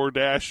 order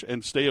DoorDash,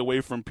 and stay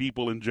away from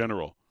people in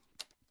general.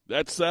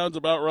 That sounds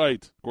about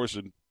right. Of course,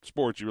 in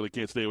sports, you really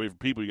can't stay away from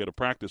people. You got to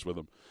practice with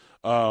them.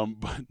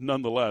 But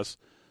nonetheless,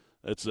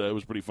 it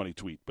was a pretty funny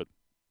tweet. But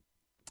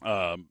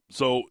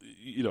so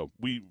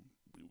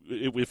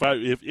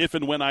if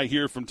and when I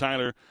hear from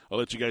Tyler, I'll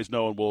let you guys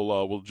know, and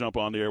we'll jump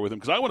on the air with him,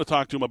 because I want to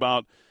talk to him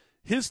about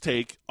his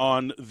take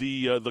on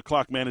the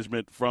clock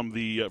management from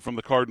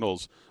the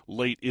Cardinals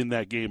late in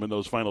that game and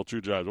those final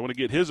 2 drives. I want to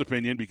get his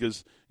opinion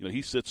because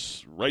he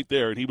sits right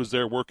there, and he was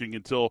there working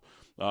until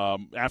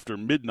after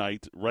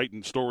midnight,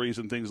 writing stories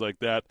and things like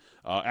that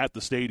at the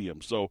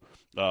stadium. So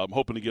I'm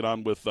hoping to get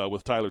on with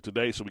Tyler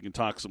today so we can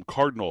talk some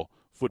Cardinal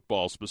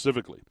football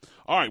specifically.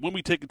 All right, when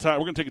we take a time,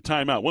 we're going to take a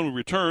time out. When we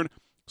return,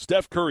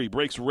 Steph Curry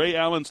breaks Ray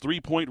Allen's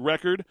three-point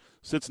record,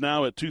 sits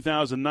now at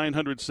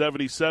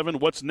 2,977.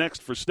 What's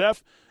next for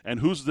Steph,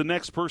 and who's the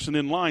next person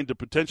in line to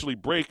potentially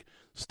break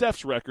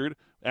Steph's record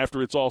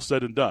after it's all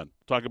said and done?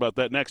 Talk about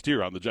that next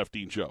here on The Jeff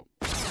Dean Show.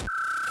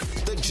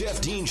 The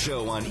Jeff Dean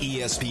Show on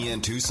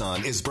ESPN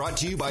Tucson is brought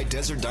to you by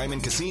Desert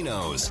Diamond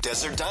Casinos.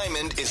 Desert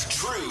Diamond is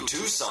true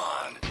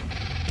Tucson.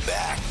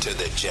 Back to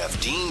the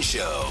Jeff Dean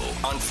Show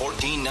on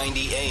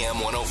 1490 AM,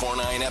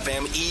 104.9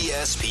 FM,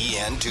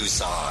 ESPN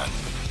Tucson.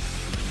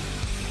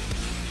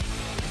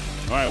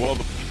 All right, well,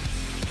 the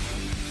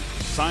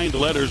signed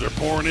letters are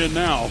pouring in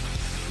now.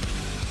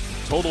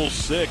 Total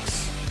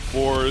 6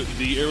 for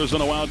the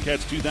Arizona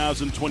Wildcats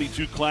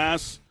 2022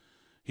 class.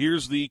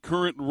 Here's the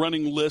current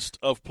running list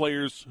of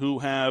players who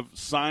have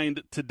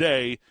signed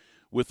today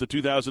with the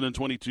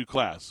 2022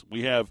 class.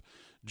 We have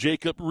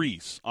Jacob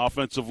Reese,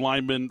 offensive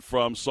lineman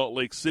from Salt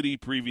Lake City,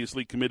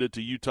 previously committed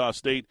to Utah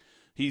State.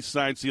 He's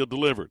signed, sealed,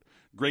 delivered.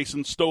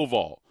 Grayson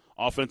Stovall,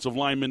 offensive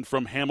lineman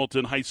from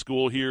Hamilton High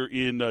School here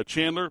in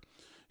Chandler.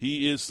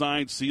 He is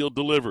signed, sealed,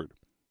 delivered.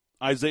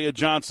 Isaiah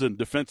Johnson,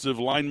 defensive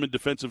lineman,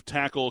 defensive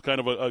tackle, kind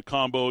of a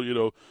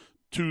combo,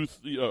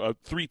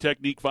 3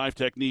 technique, 5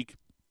 technique,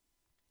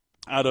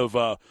 out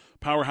of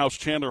Powerhouse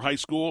Chandler High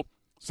School,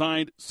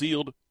 signed,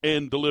 sealed,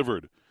 and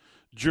delivered.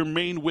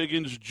 Jermaine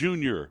Wiggins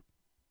Jr.,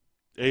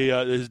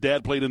 his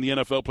dad played in the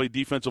NFL, played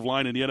defensive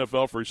line in the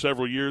NFL for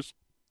several years.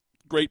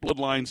 Great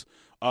bloodlines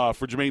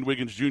for Jermaine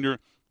Wiggins Jr.,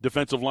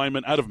 defensive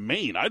lineman out of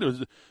Maine. I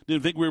didn't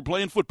think we were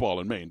playing football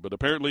in Maine, but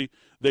apparently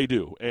they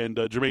do. And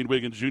Jermaine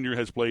Wiggins Jr.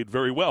 has played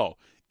very well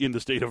in the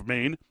state of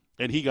Maine,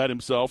 and he got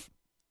himself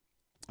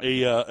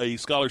a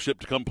scholarship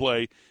to come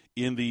play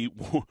in the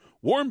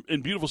warm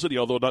and beautiful city,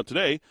 although not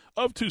today,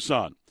 of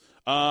Tucson.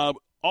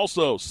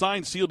 Also,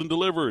 signed, sealed, and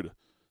delivered,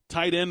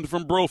 tight end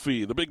from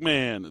Brophy, the big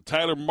man,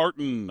 Tyler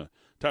Martin.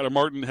 Tyler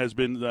Martin has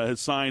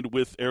signed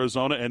with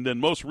Arizona, and then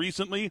most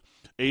recently,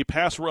 a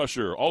pass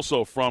rusher,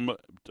 also from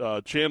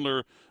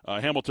Chandler,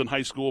 Hamilton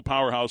High School,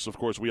 Powerhouse. Of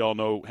course, we all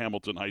know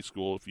Hamilton High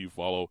School. If you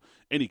follow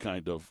any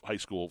kind of high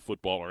school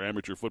football or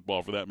amateur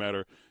football, for that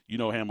matter, you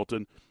know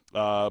Hamilton.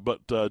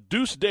 But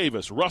Deuce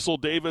Davis, Russell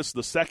Davis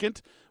II,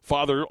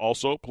 father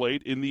also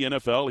played in the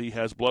NFL. He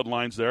has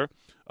bloodlines there.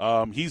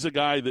 He's a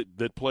guy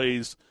that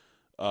plays.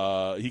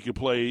 He can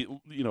play,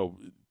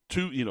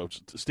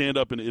 stand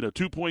up in a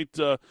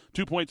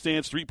 2-point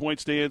stance, 3-point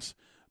stance.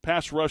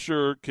 Pass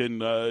rusher,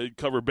 can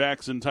cover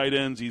backs and tight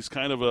ends. He's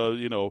kind of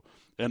an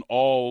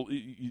all,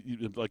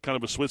 like kind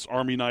of a Swiss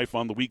Army knife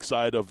on the weak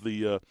side of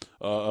the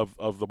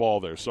of the ball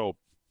there. So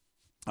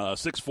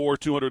 6'4",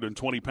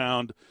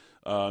 220-pound.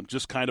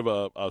 Just kind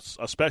of a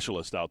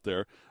specialist out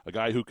there, a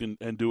guy who can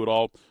do it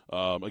all.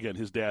 Again,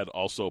 his dad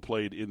also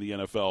played in the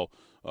NFL.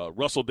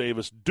 Russell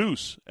Davis,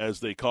 Deuce,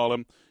 as they call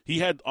him. He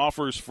had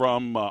offers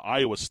from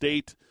Iowa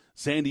State,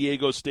 San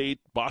Diego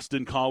State,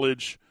 Boston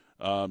College,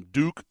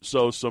 Duke,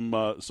 so some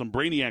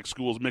Brainiac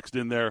schools mixed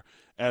in there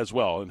as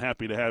well. And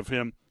happy to have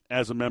him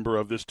as a member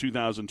of this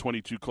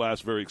 2022 class.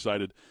 Very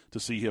excited to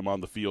see him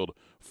on the field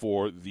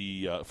for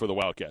the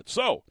Wildcats.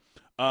 So,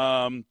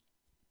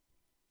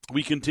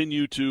 we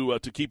continue to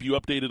keep you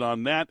updated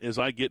on that as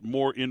I get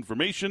more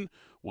information.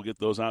 We'll get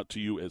those out to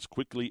you as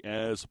quickly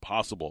as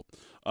possible.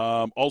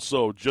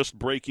 Also, just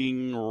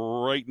breaking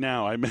right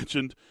now, I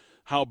mentioned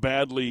how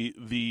badly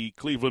the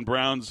Cleveland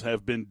Browns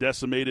have been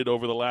decimated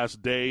over the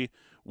last day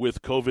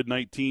with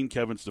COVID-19.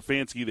 Kevin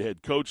Stefanski, the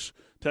head coach,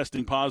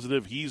 testing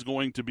positive. He's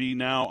going to be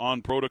now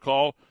on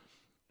protocol.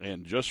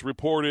 And just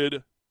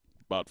reported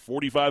about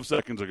 45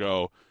 seconds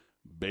ago,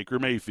 Baker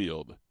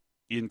Mayfield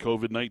in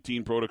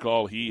COVID-19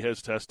 protocol. He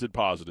has tested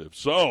positive.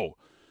 So,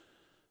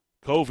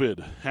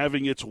 COVID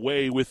having its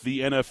way with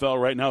the NFL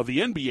right now. The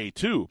NBA,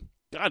 too.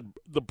 God,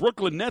 the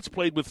Brooklyn Nets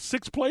played with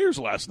 6 players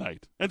last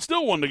night and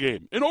still won the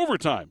game in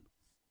overtime.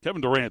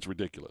 Kevin Durant's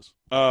ridiculous.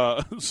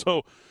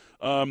 COVID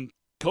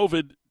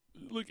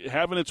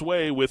having its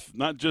way with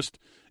not just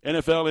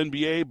NFL,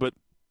 NBA, but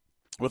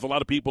with a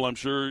lot of people. I'm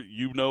sure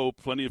you know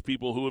plenty of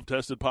people who have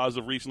tested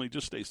positive recently.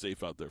 Just stay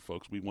safe out there,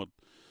 folks. We want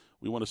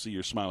to see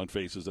your smiling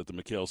faces at the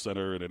McHale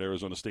Center and at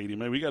Arizona Stadium.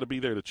 Man, we got to be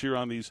there to cheer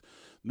on these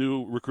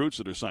new recruits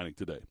that are signing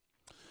today.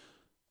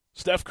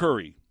 Steph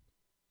Curry,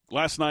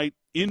 last night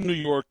in New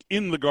York,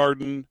 in the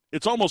Garden.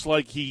 It's almost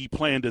like he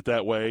planned it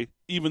that way,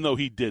 even though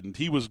he didn't.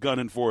 He was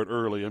gunning for it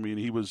early. I mean,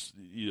 he was,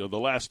 the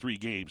last 3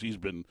 games, he's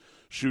been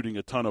shooting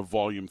a ton of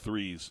volume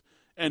threes.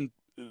 And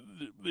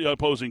the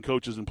opposing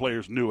coaches and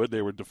players knew it.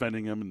 They were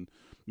defending him and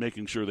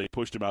making sure they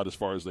pushed him out as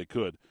far as they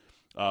could.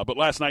 But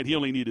last night, he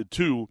only needed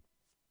 2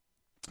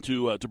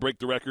 to break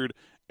the record,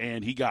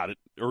 and he got it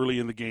early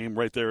in the game,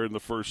 right there in the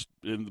first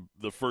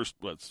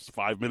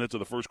 5 minutes of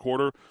the first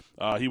quarter.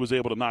 He was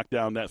able to knock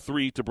down that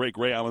 3 to break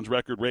Ray Allen's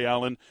record. Ray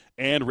Allen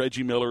and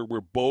Reggie Miller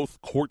were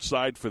both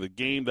courtside for the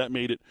game. That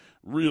made it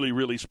really,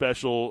 really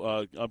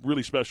special, a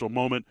really special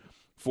moment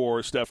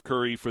for Steph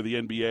Curry for the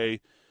NBA.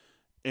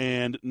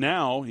 And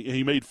now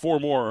he made 4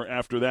 more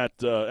after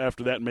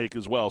that make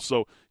as well.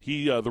 So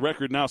the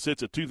record now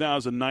sits at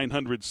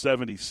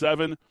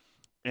 2,977.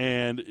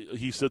 and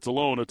he sits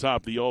alone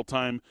atop the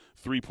all-time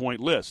three-point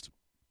list.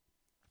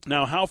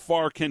 Now, how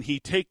far can he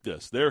take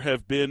this? There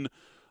have been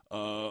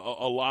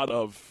a lot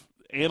of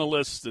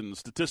analysts and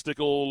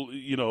statistical,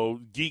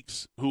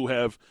 geeks who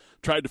have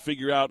tried to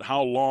figure out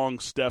how long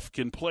Steph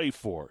can play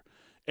for.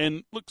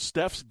 And look,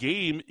 Steph's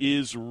game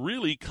is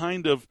really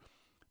kind of,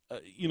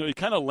 it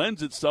kind of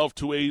lends itself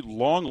to a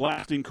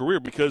long-lasting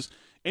career because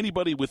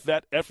anybody with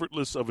that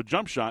effortless of a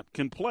jump shot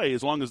can play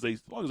as long as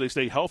they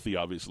stay healthy,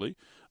 obviously.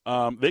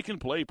 They can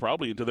play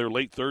probably into their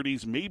late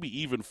 30s,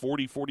 maybe even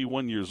 40,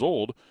 41 years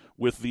old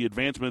with the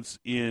advancements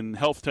in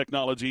health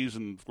technologies.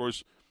 And, of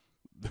course,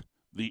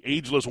 the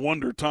ageless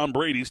wonder Tom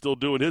Brady still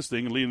doing his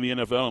thing and leading the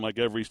NFL in like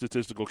every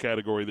statistical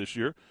category this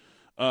year.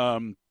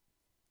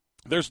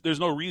 There's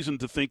no reason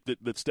to think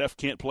that Steph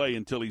can't play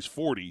until he's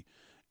 40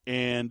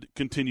 and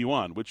continue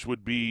on, which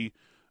would be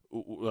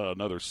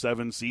another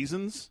 7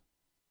 seasons,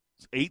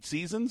 8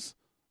 seasons.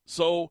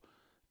 So,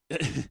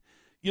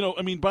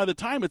 by the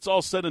time it's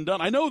all said and done,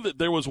 I know that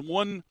there was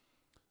one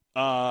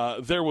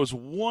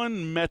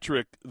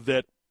metric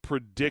that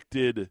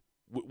predicted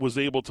was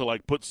able to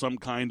like put some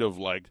kind of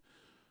like,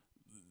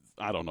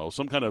 I don't know,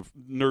 some kind of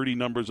nerdy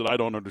numbers that I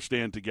don't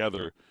understand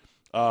together.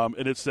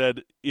 And it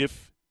said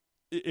if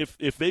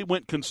they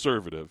went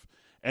conservative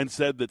and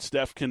said that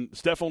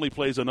Steph only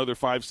plays another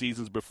 5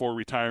 seasons before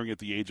retiring at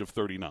the age of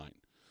 39,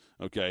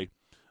 okay,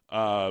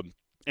 and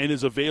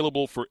is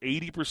available for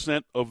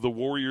 80% of the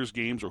Warriors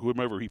games or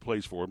whomever he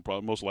plays for, and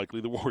probably most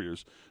likely the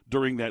Warriors,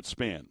 during that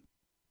span.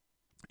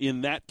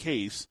 In that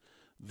case,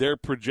 their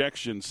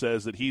projection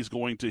says that he's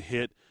going to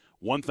hit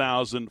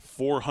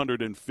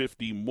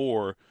 1,450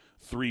 more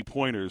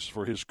three-pointers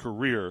for his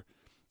career,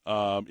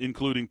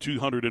 including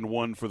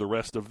 201 for the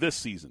rest of this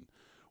season,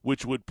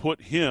 which would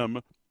put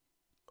him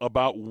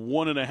about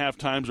 1.5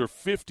 times or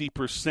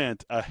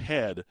 50%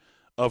 ahead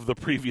of the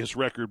previous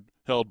record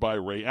held by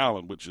Ray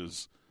Allen, which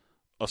is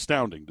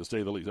astounding, to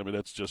say the least. I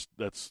mean,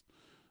 that's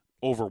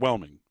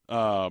overwhelming.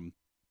 The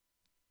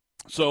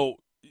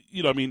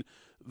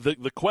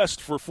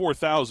quest for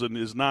 4,000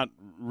 is not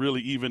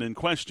really even in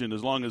question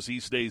as long as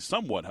he stays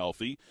somewhat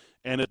healthy.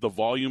 And at the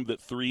volume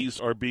that threes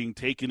are being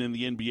taken in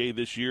the NBA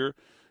this year,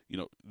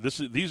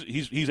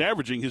 he's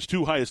averaging his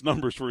 2 highest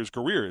numbers for his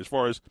career as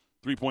far as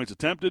 3 points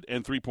attempted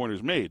and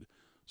 3-pointers made.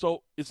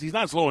 So he's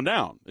not slowing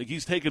down. Like,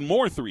 he's taking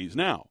more threes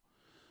now.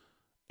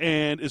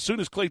 And as soon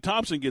as Klay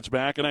Thompson gets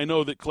back, and I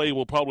know that Klay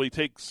will probably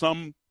take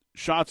some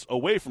shots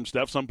away from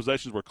Steph, some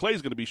possessions where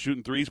Klay's going to be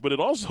shooting threes, but it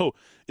also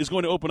is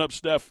going to open up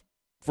Steph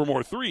for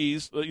more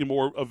threes,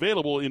 more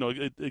available,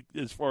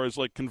 as far as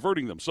like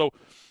converting them. So,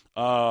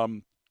 I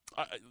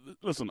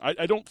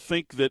don't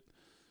think that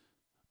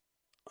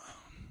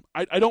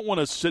I don't want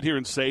to sit here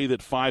and say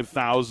that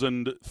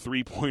 5,000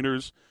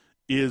 3-pointers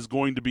is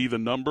going to be the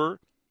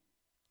number.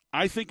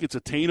 I think it's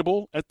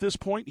attainable at this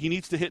point. He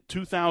needs to hit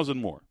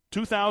 2,000 more.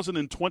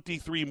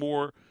 2,023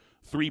 more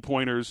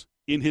 3-pointers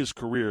in his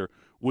career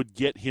would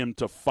get him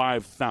to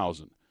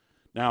 5,000.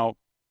 Now,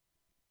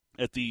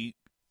 at the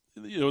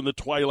in the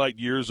twilight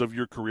years of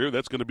your career,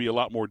 that's going to be a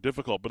lot more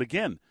difficult. But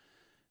again,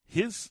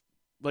 his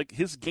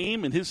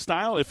game and his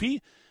style, if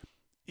the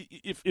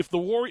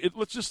Warriors,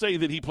 let's just say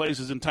that he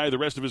plays the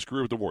rest of his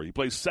career with the Warriors. He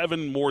plays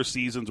 7 more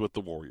seasons with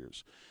the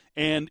Warriors.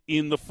 And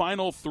in the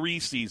final 3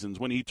 seasons,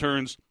 when he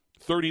turns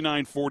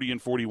 39, 40,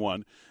 and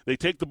 41, they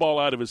take the ball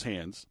out of his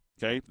hands.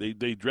 Okay,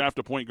 they draft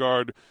a point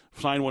guard,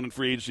 sign one in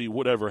free agency,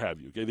 whatever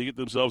have you. Okay, they get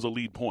themselves a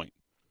lead point.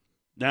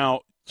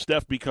 Now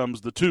Steph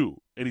becomes the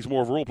 2, and he's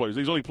more of a role player.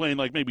 He's only playing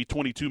like maybe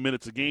 22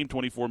 minutes a game,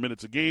 24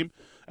 minutes a game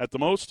at the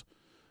most,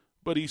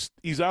 but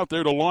he's out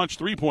there to launch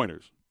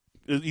 3-pointers.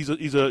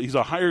 He's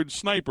a hired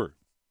sniper.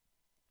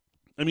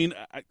 I mean,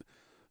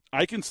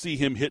 I can see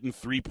him hitting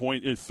 3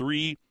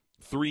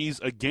 threes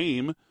a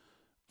game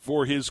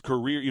for his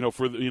career.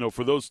 For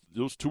those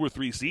 2 or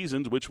 3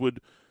 seasons, which would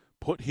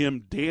put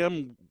him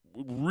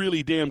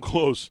really damn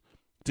close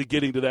to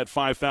getting to that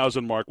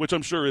 5,000 mark, which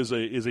I'm sure is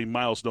a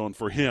milestone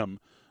for him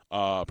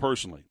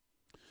personally.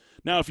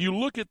 Now, if you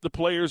look at the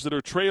players that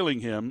are trailing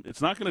him,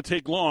 it's not going to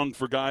take long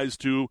for guys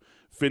to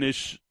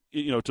finish,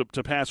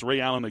 to pass Ray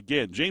Allen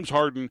again. James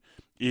Harden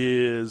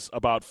is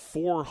about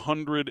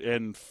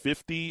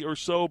 450 or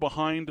so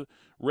behind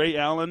Ray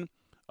Allen.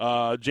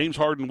 James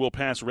Harden will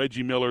pass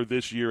Reggie Miller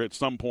this year at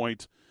some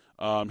point.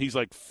 I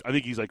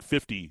think he's like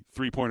 50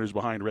 3-pointers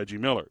behind Reggie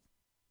Miller.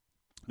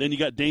 Then you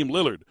got Dame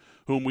Lillard,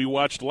 whom we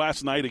watched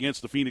last night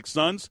against the Phoenix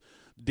Suns.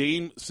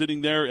 Dame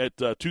sitting there at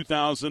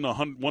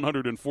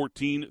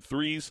 2,114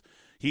 threes.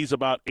 He's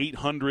about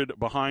 800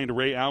 behind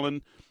Ray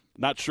Allen.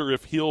 Not sure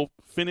if he'll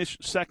finish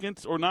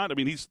second or not. I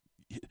mean,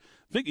 I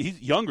think he's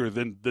younger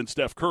than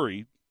Steph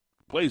Curry.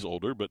 Plays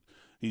older, but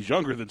he's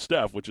younger than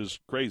Steph, which is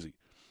crazy.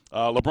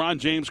 LeBron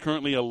James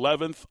currently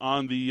 11th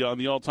on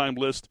the all-time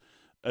list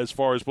as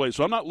far as plays.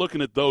 So I'm not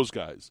looking at those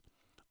guys.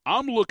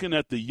 I'm looking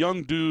at the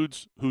young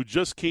dudes who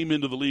just came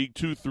into the league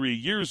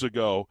 2-3 years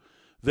ago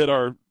that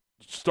are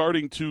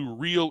starting to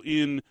reel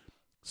in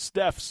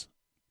Steph's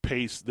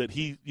pace that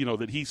he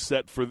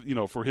set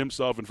for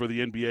himself and for the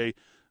NBA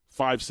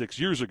 5-6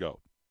 years ago.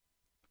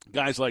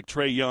 Guys like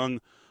Trae Young,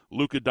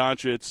 Luka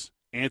Doncic,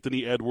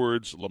 Anthony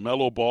Edwards,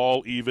 LaMelo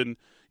Ball even,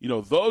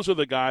 those are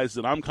the guys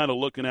that I'm kind of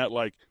looking at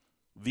like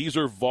these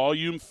are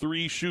volume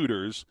 3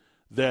 shooters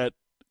that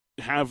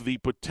have the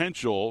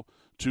potential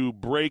to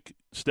break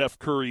Steph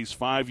Curry's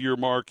 5-year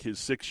mark, his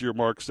 6-year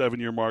mark,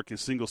 7-year mark, his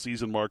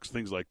single-season marks,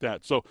 things like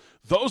that. So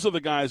those are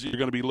the guys that you're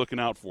going to be looking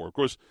out for. Of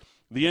course,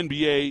 the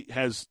NBA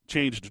has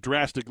changed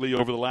drastically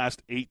over the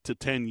last 8 to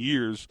 10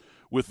 years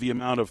with the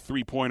amount of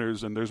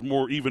three-pointers, and there's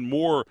even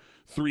more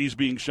threes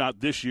being shot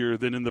this year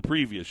than in the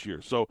previous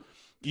year. So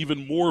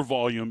even more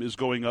volume is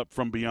going up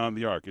from beyond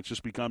the arc. It's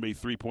just become a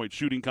three-point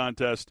shooting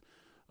contest.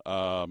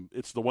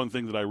 It's the one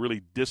thing that I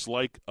really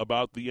dislike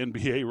about the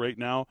NBA right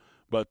now,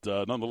 but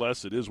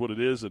nonetheless, it is what it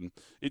is, and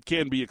it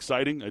can be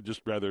exciting. I'd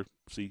just rather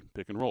see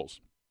pick and rolls.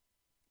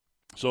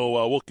 So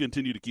we'll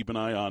continue to keep an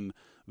eye on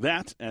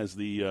that as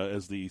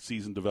the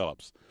season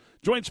develops.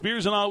 Join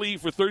Spears and Ali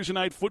for Thursday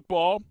Night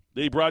Football.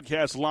 They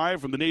broadcast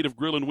live from the Native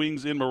Grill and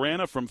Wings in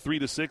Marana from 3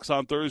 to 6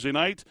 on Thursday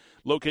night,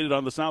 located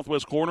on the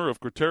southwest corner of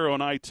Cretero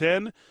and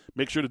I-10.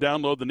 Make sure to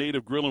download the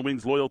Native Grill and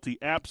Wings loyalty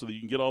app so that you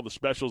can get all the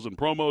specials and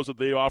promos that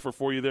they offer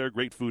for you there,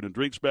 great food and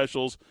drink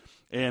specials.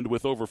 And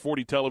with over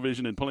 40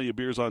 television and plenty of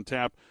beers on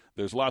tap,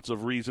 there's lots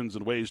of reasons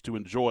and ways to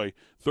enjoy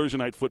Thursday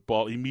Night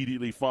Football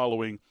immediately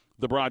following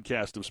the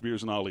broadcast of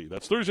Spears and Ali.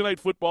 That's Thursday Night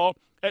Football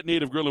at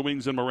Native Grill and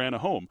Wings in Marana,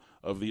 home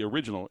of the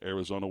original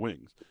Arizona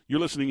Wings. You're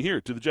listening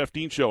here to The Jeff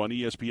Dean Show on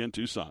ESPN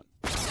Tucson.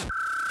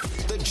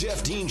 The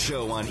Jeff Dean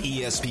Show on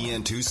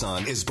ESPN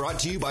Tucson is brought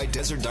to you by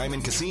Desert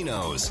Diamond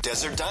Casinos.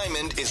 Desert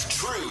Diamond is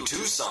true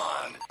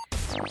Tucson.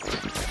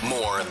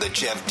 More of The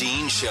Jeff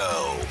Dean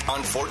Show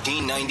on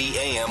 1490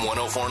 AM,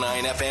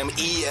 104.9 FM,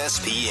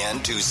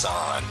 ESPN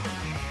Tucson.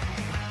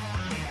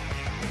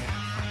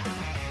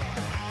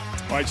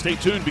 All right, stay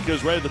tuned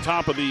because right at the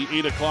top of the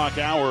 8 o'clock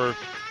hour,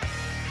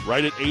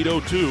 right at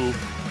 8:02,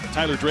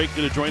 Tyler Drake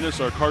going to join us,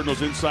 our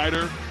Cardinals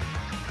insider.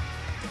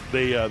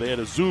 They had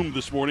a Zoom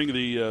this morning.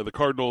 The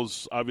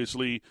Cardinals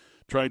obviously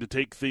trying to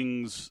take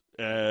things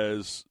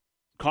as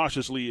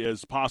cautiously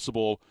as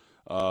possible,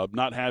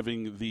 not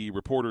having the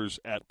reporters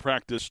at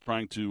practice,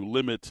 trying to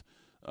limit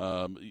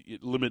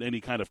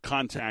any kind of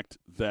contact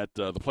that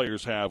the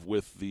players have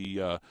with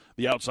the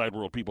outside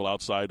world, people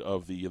outside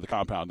of the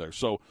compound there.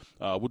 So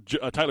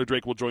Tyler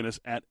Drake will join us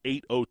at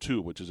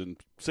 8:02, which is in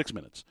 6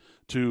 minutes,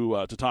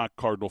 to talk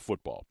Cardinal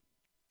football.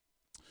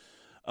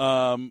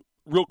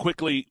 Real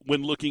quickly,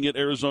 when looking at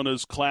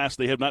Arizona's class,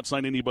 they have not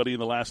signed anybody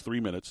in the last 3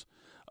 minutes.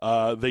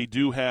 They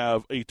do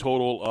have a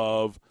total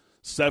of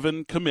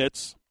 7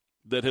 commits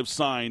that have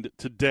signed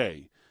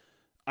today.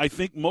 I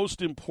think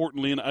most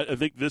importantly, and I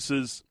think this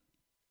is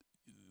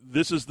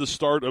the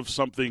start of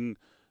something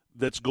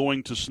that's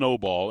going to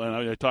snowball. And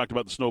I talked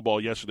about the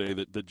snowball yesterday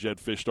that Jedd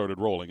Fisch started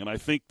rolling. And I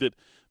think that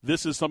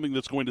this is something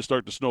that's going to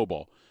start to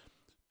snowball.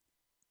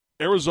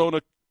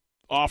 Arizona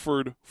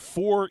offered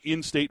 4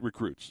 in-state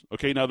recruits.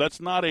 Okay, now that's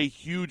not a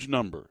huge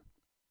number,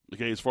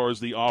 okay, as far as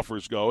the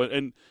offers go.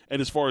 And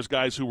as far as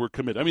guys who were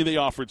committed. I mean, they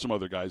offered some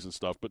other guys and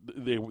stuff, but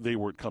they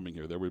weren't coming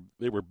here.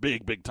 They were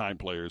big-time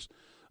players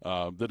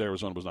that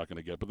Arizona was not going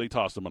to get. But they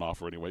tossed them an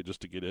offer anyway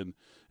just to get in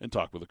and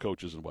talk with the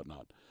coaches and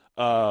whatnot.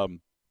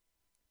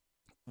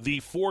 The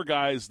 4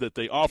 guys that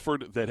they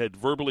offered that had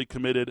verbally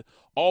committed,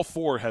 all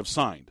 4 have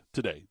signed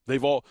today. They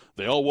all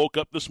woke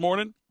up this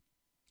morning,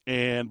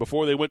 and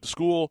before they went to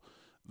school,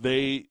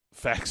 they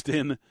faxed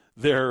in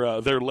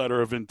their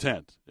letter of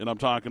intent. And I'm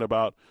talking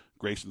about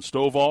Grayson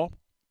Stovall,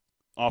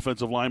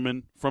 offensive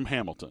lineman from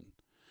Hamilton.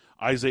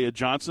 Isaiah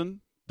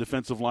Johnson,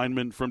 defensive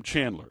lineman from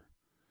Chandler.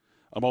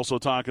 I'm also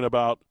talking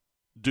about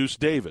Deuce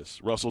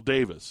Davis, Russell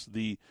Davis,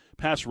 the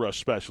pass rush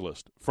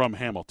specialist from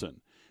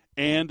Hamilton.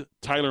 And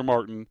Tyler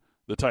Martin,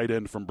 the tight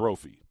end from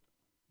Brophy.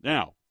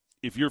 Now,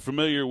 if you're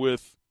familiar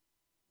with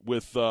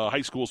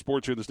high school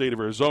sports here in the state of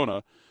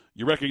Arizona,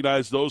 you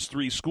recognize those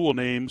 3 school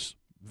names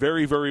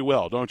very, very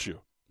well, don't you?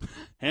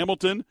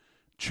 Hamilton,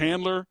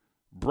 Chandler,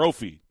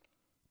 Brophy.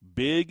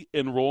 Big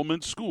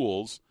enrollment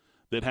schools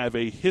that have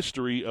a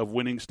history of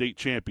winning state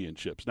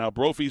championships. Now,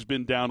 Brophy's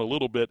been down a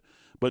little bit,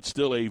 but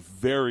still a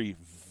very,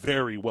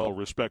 very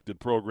well-respected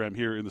program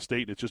here in the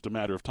state. It's just a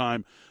matter of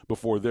time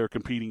before they're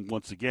competing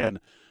once again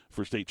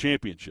for state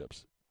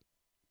championships.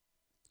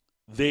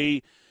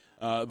 The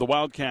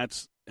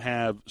Wildcats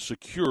have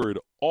secured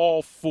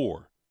all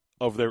 4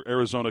 of their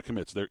Arizona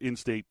commits, their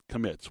in-state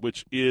commits,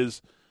 which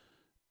is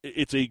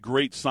it's a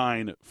great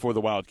sign for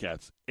the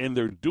Wildcats. And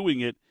they're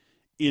doing it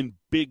in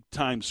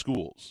big-time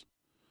schools.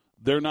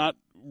 They're not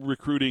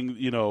recruiting,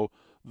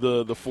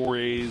 the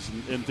 4As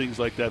and things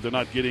like that. They're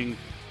not getting,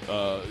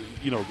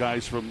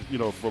 guys from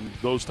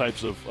those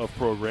types of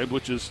programs,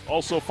 which is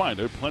also fine.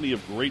 There are plenty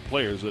of great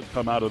players that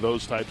come out of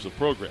those types of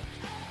programs.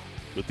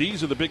 But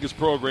these are the biggest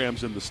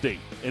programs in the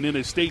state, and in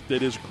a state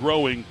that is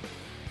growing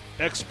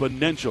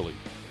exponentially,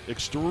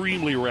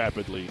 extremely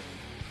rapidly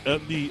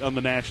on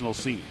the national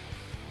scene.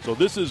 So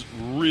this is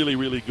really,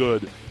 really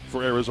good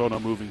for Arizona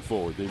moving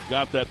forward. They've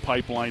got that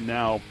pipeline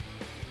now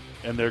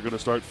and they're going to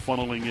start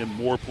funneling in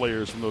more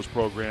players from those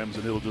programs,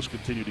 and it'll just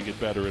continue to get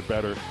better and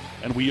better.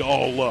 And we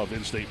all love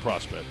in-state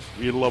prospects.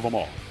 We love them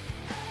all.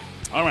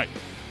 All right,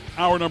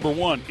 hour number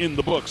 1 in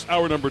the books.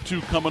 Hour number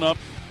 2 coming up.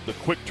 The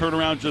quick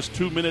turnaround, just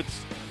 2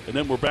 minutes, and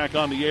then we're back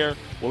on the air.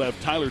 We'll have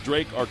Tyler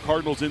Drake, our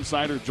Cardinals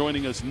insider,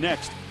 joining us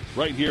next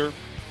right here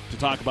to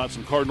talk about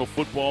some Cardinal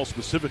football,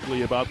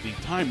 specifically about the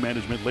time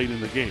management late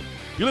in the game.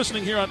 You're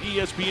listening here on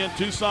ESPN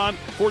Tucson,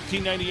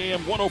 1490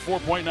 AM,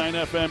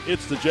 104.9 FM.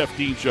 It's the Jeff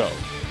Dean Show.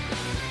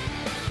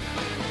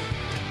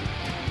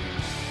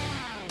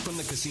 From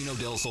the Casino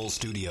del Sol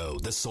studio,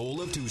 the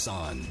soul of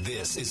Tucson,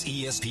 this is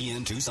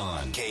ESPN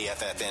Tucson,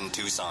 KFFN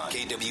Tucson,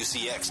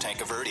 KWCX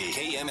Tanca Verde,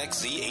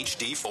 KMXZ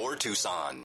HD4 Tucson.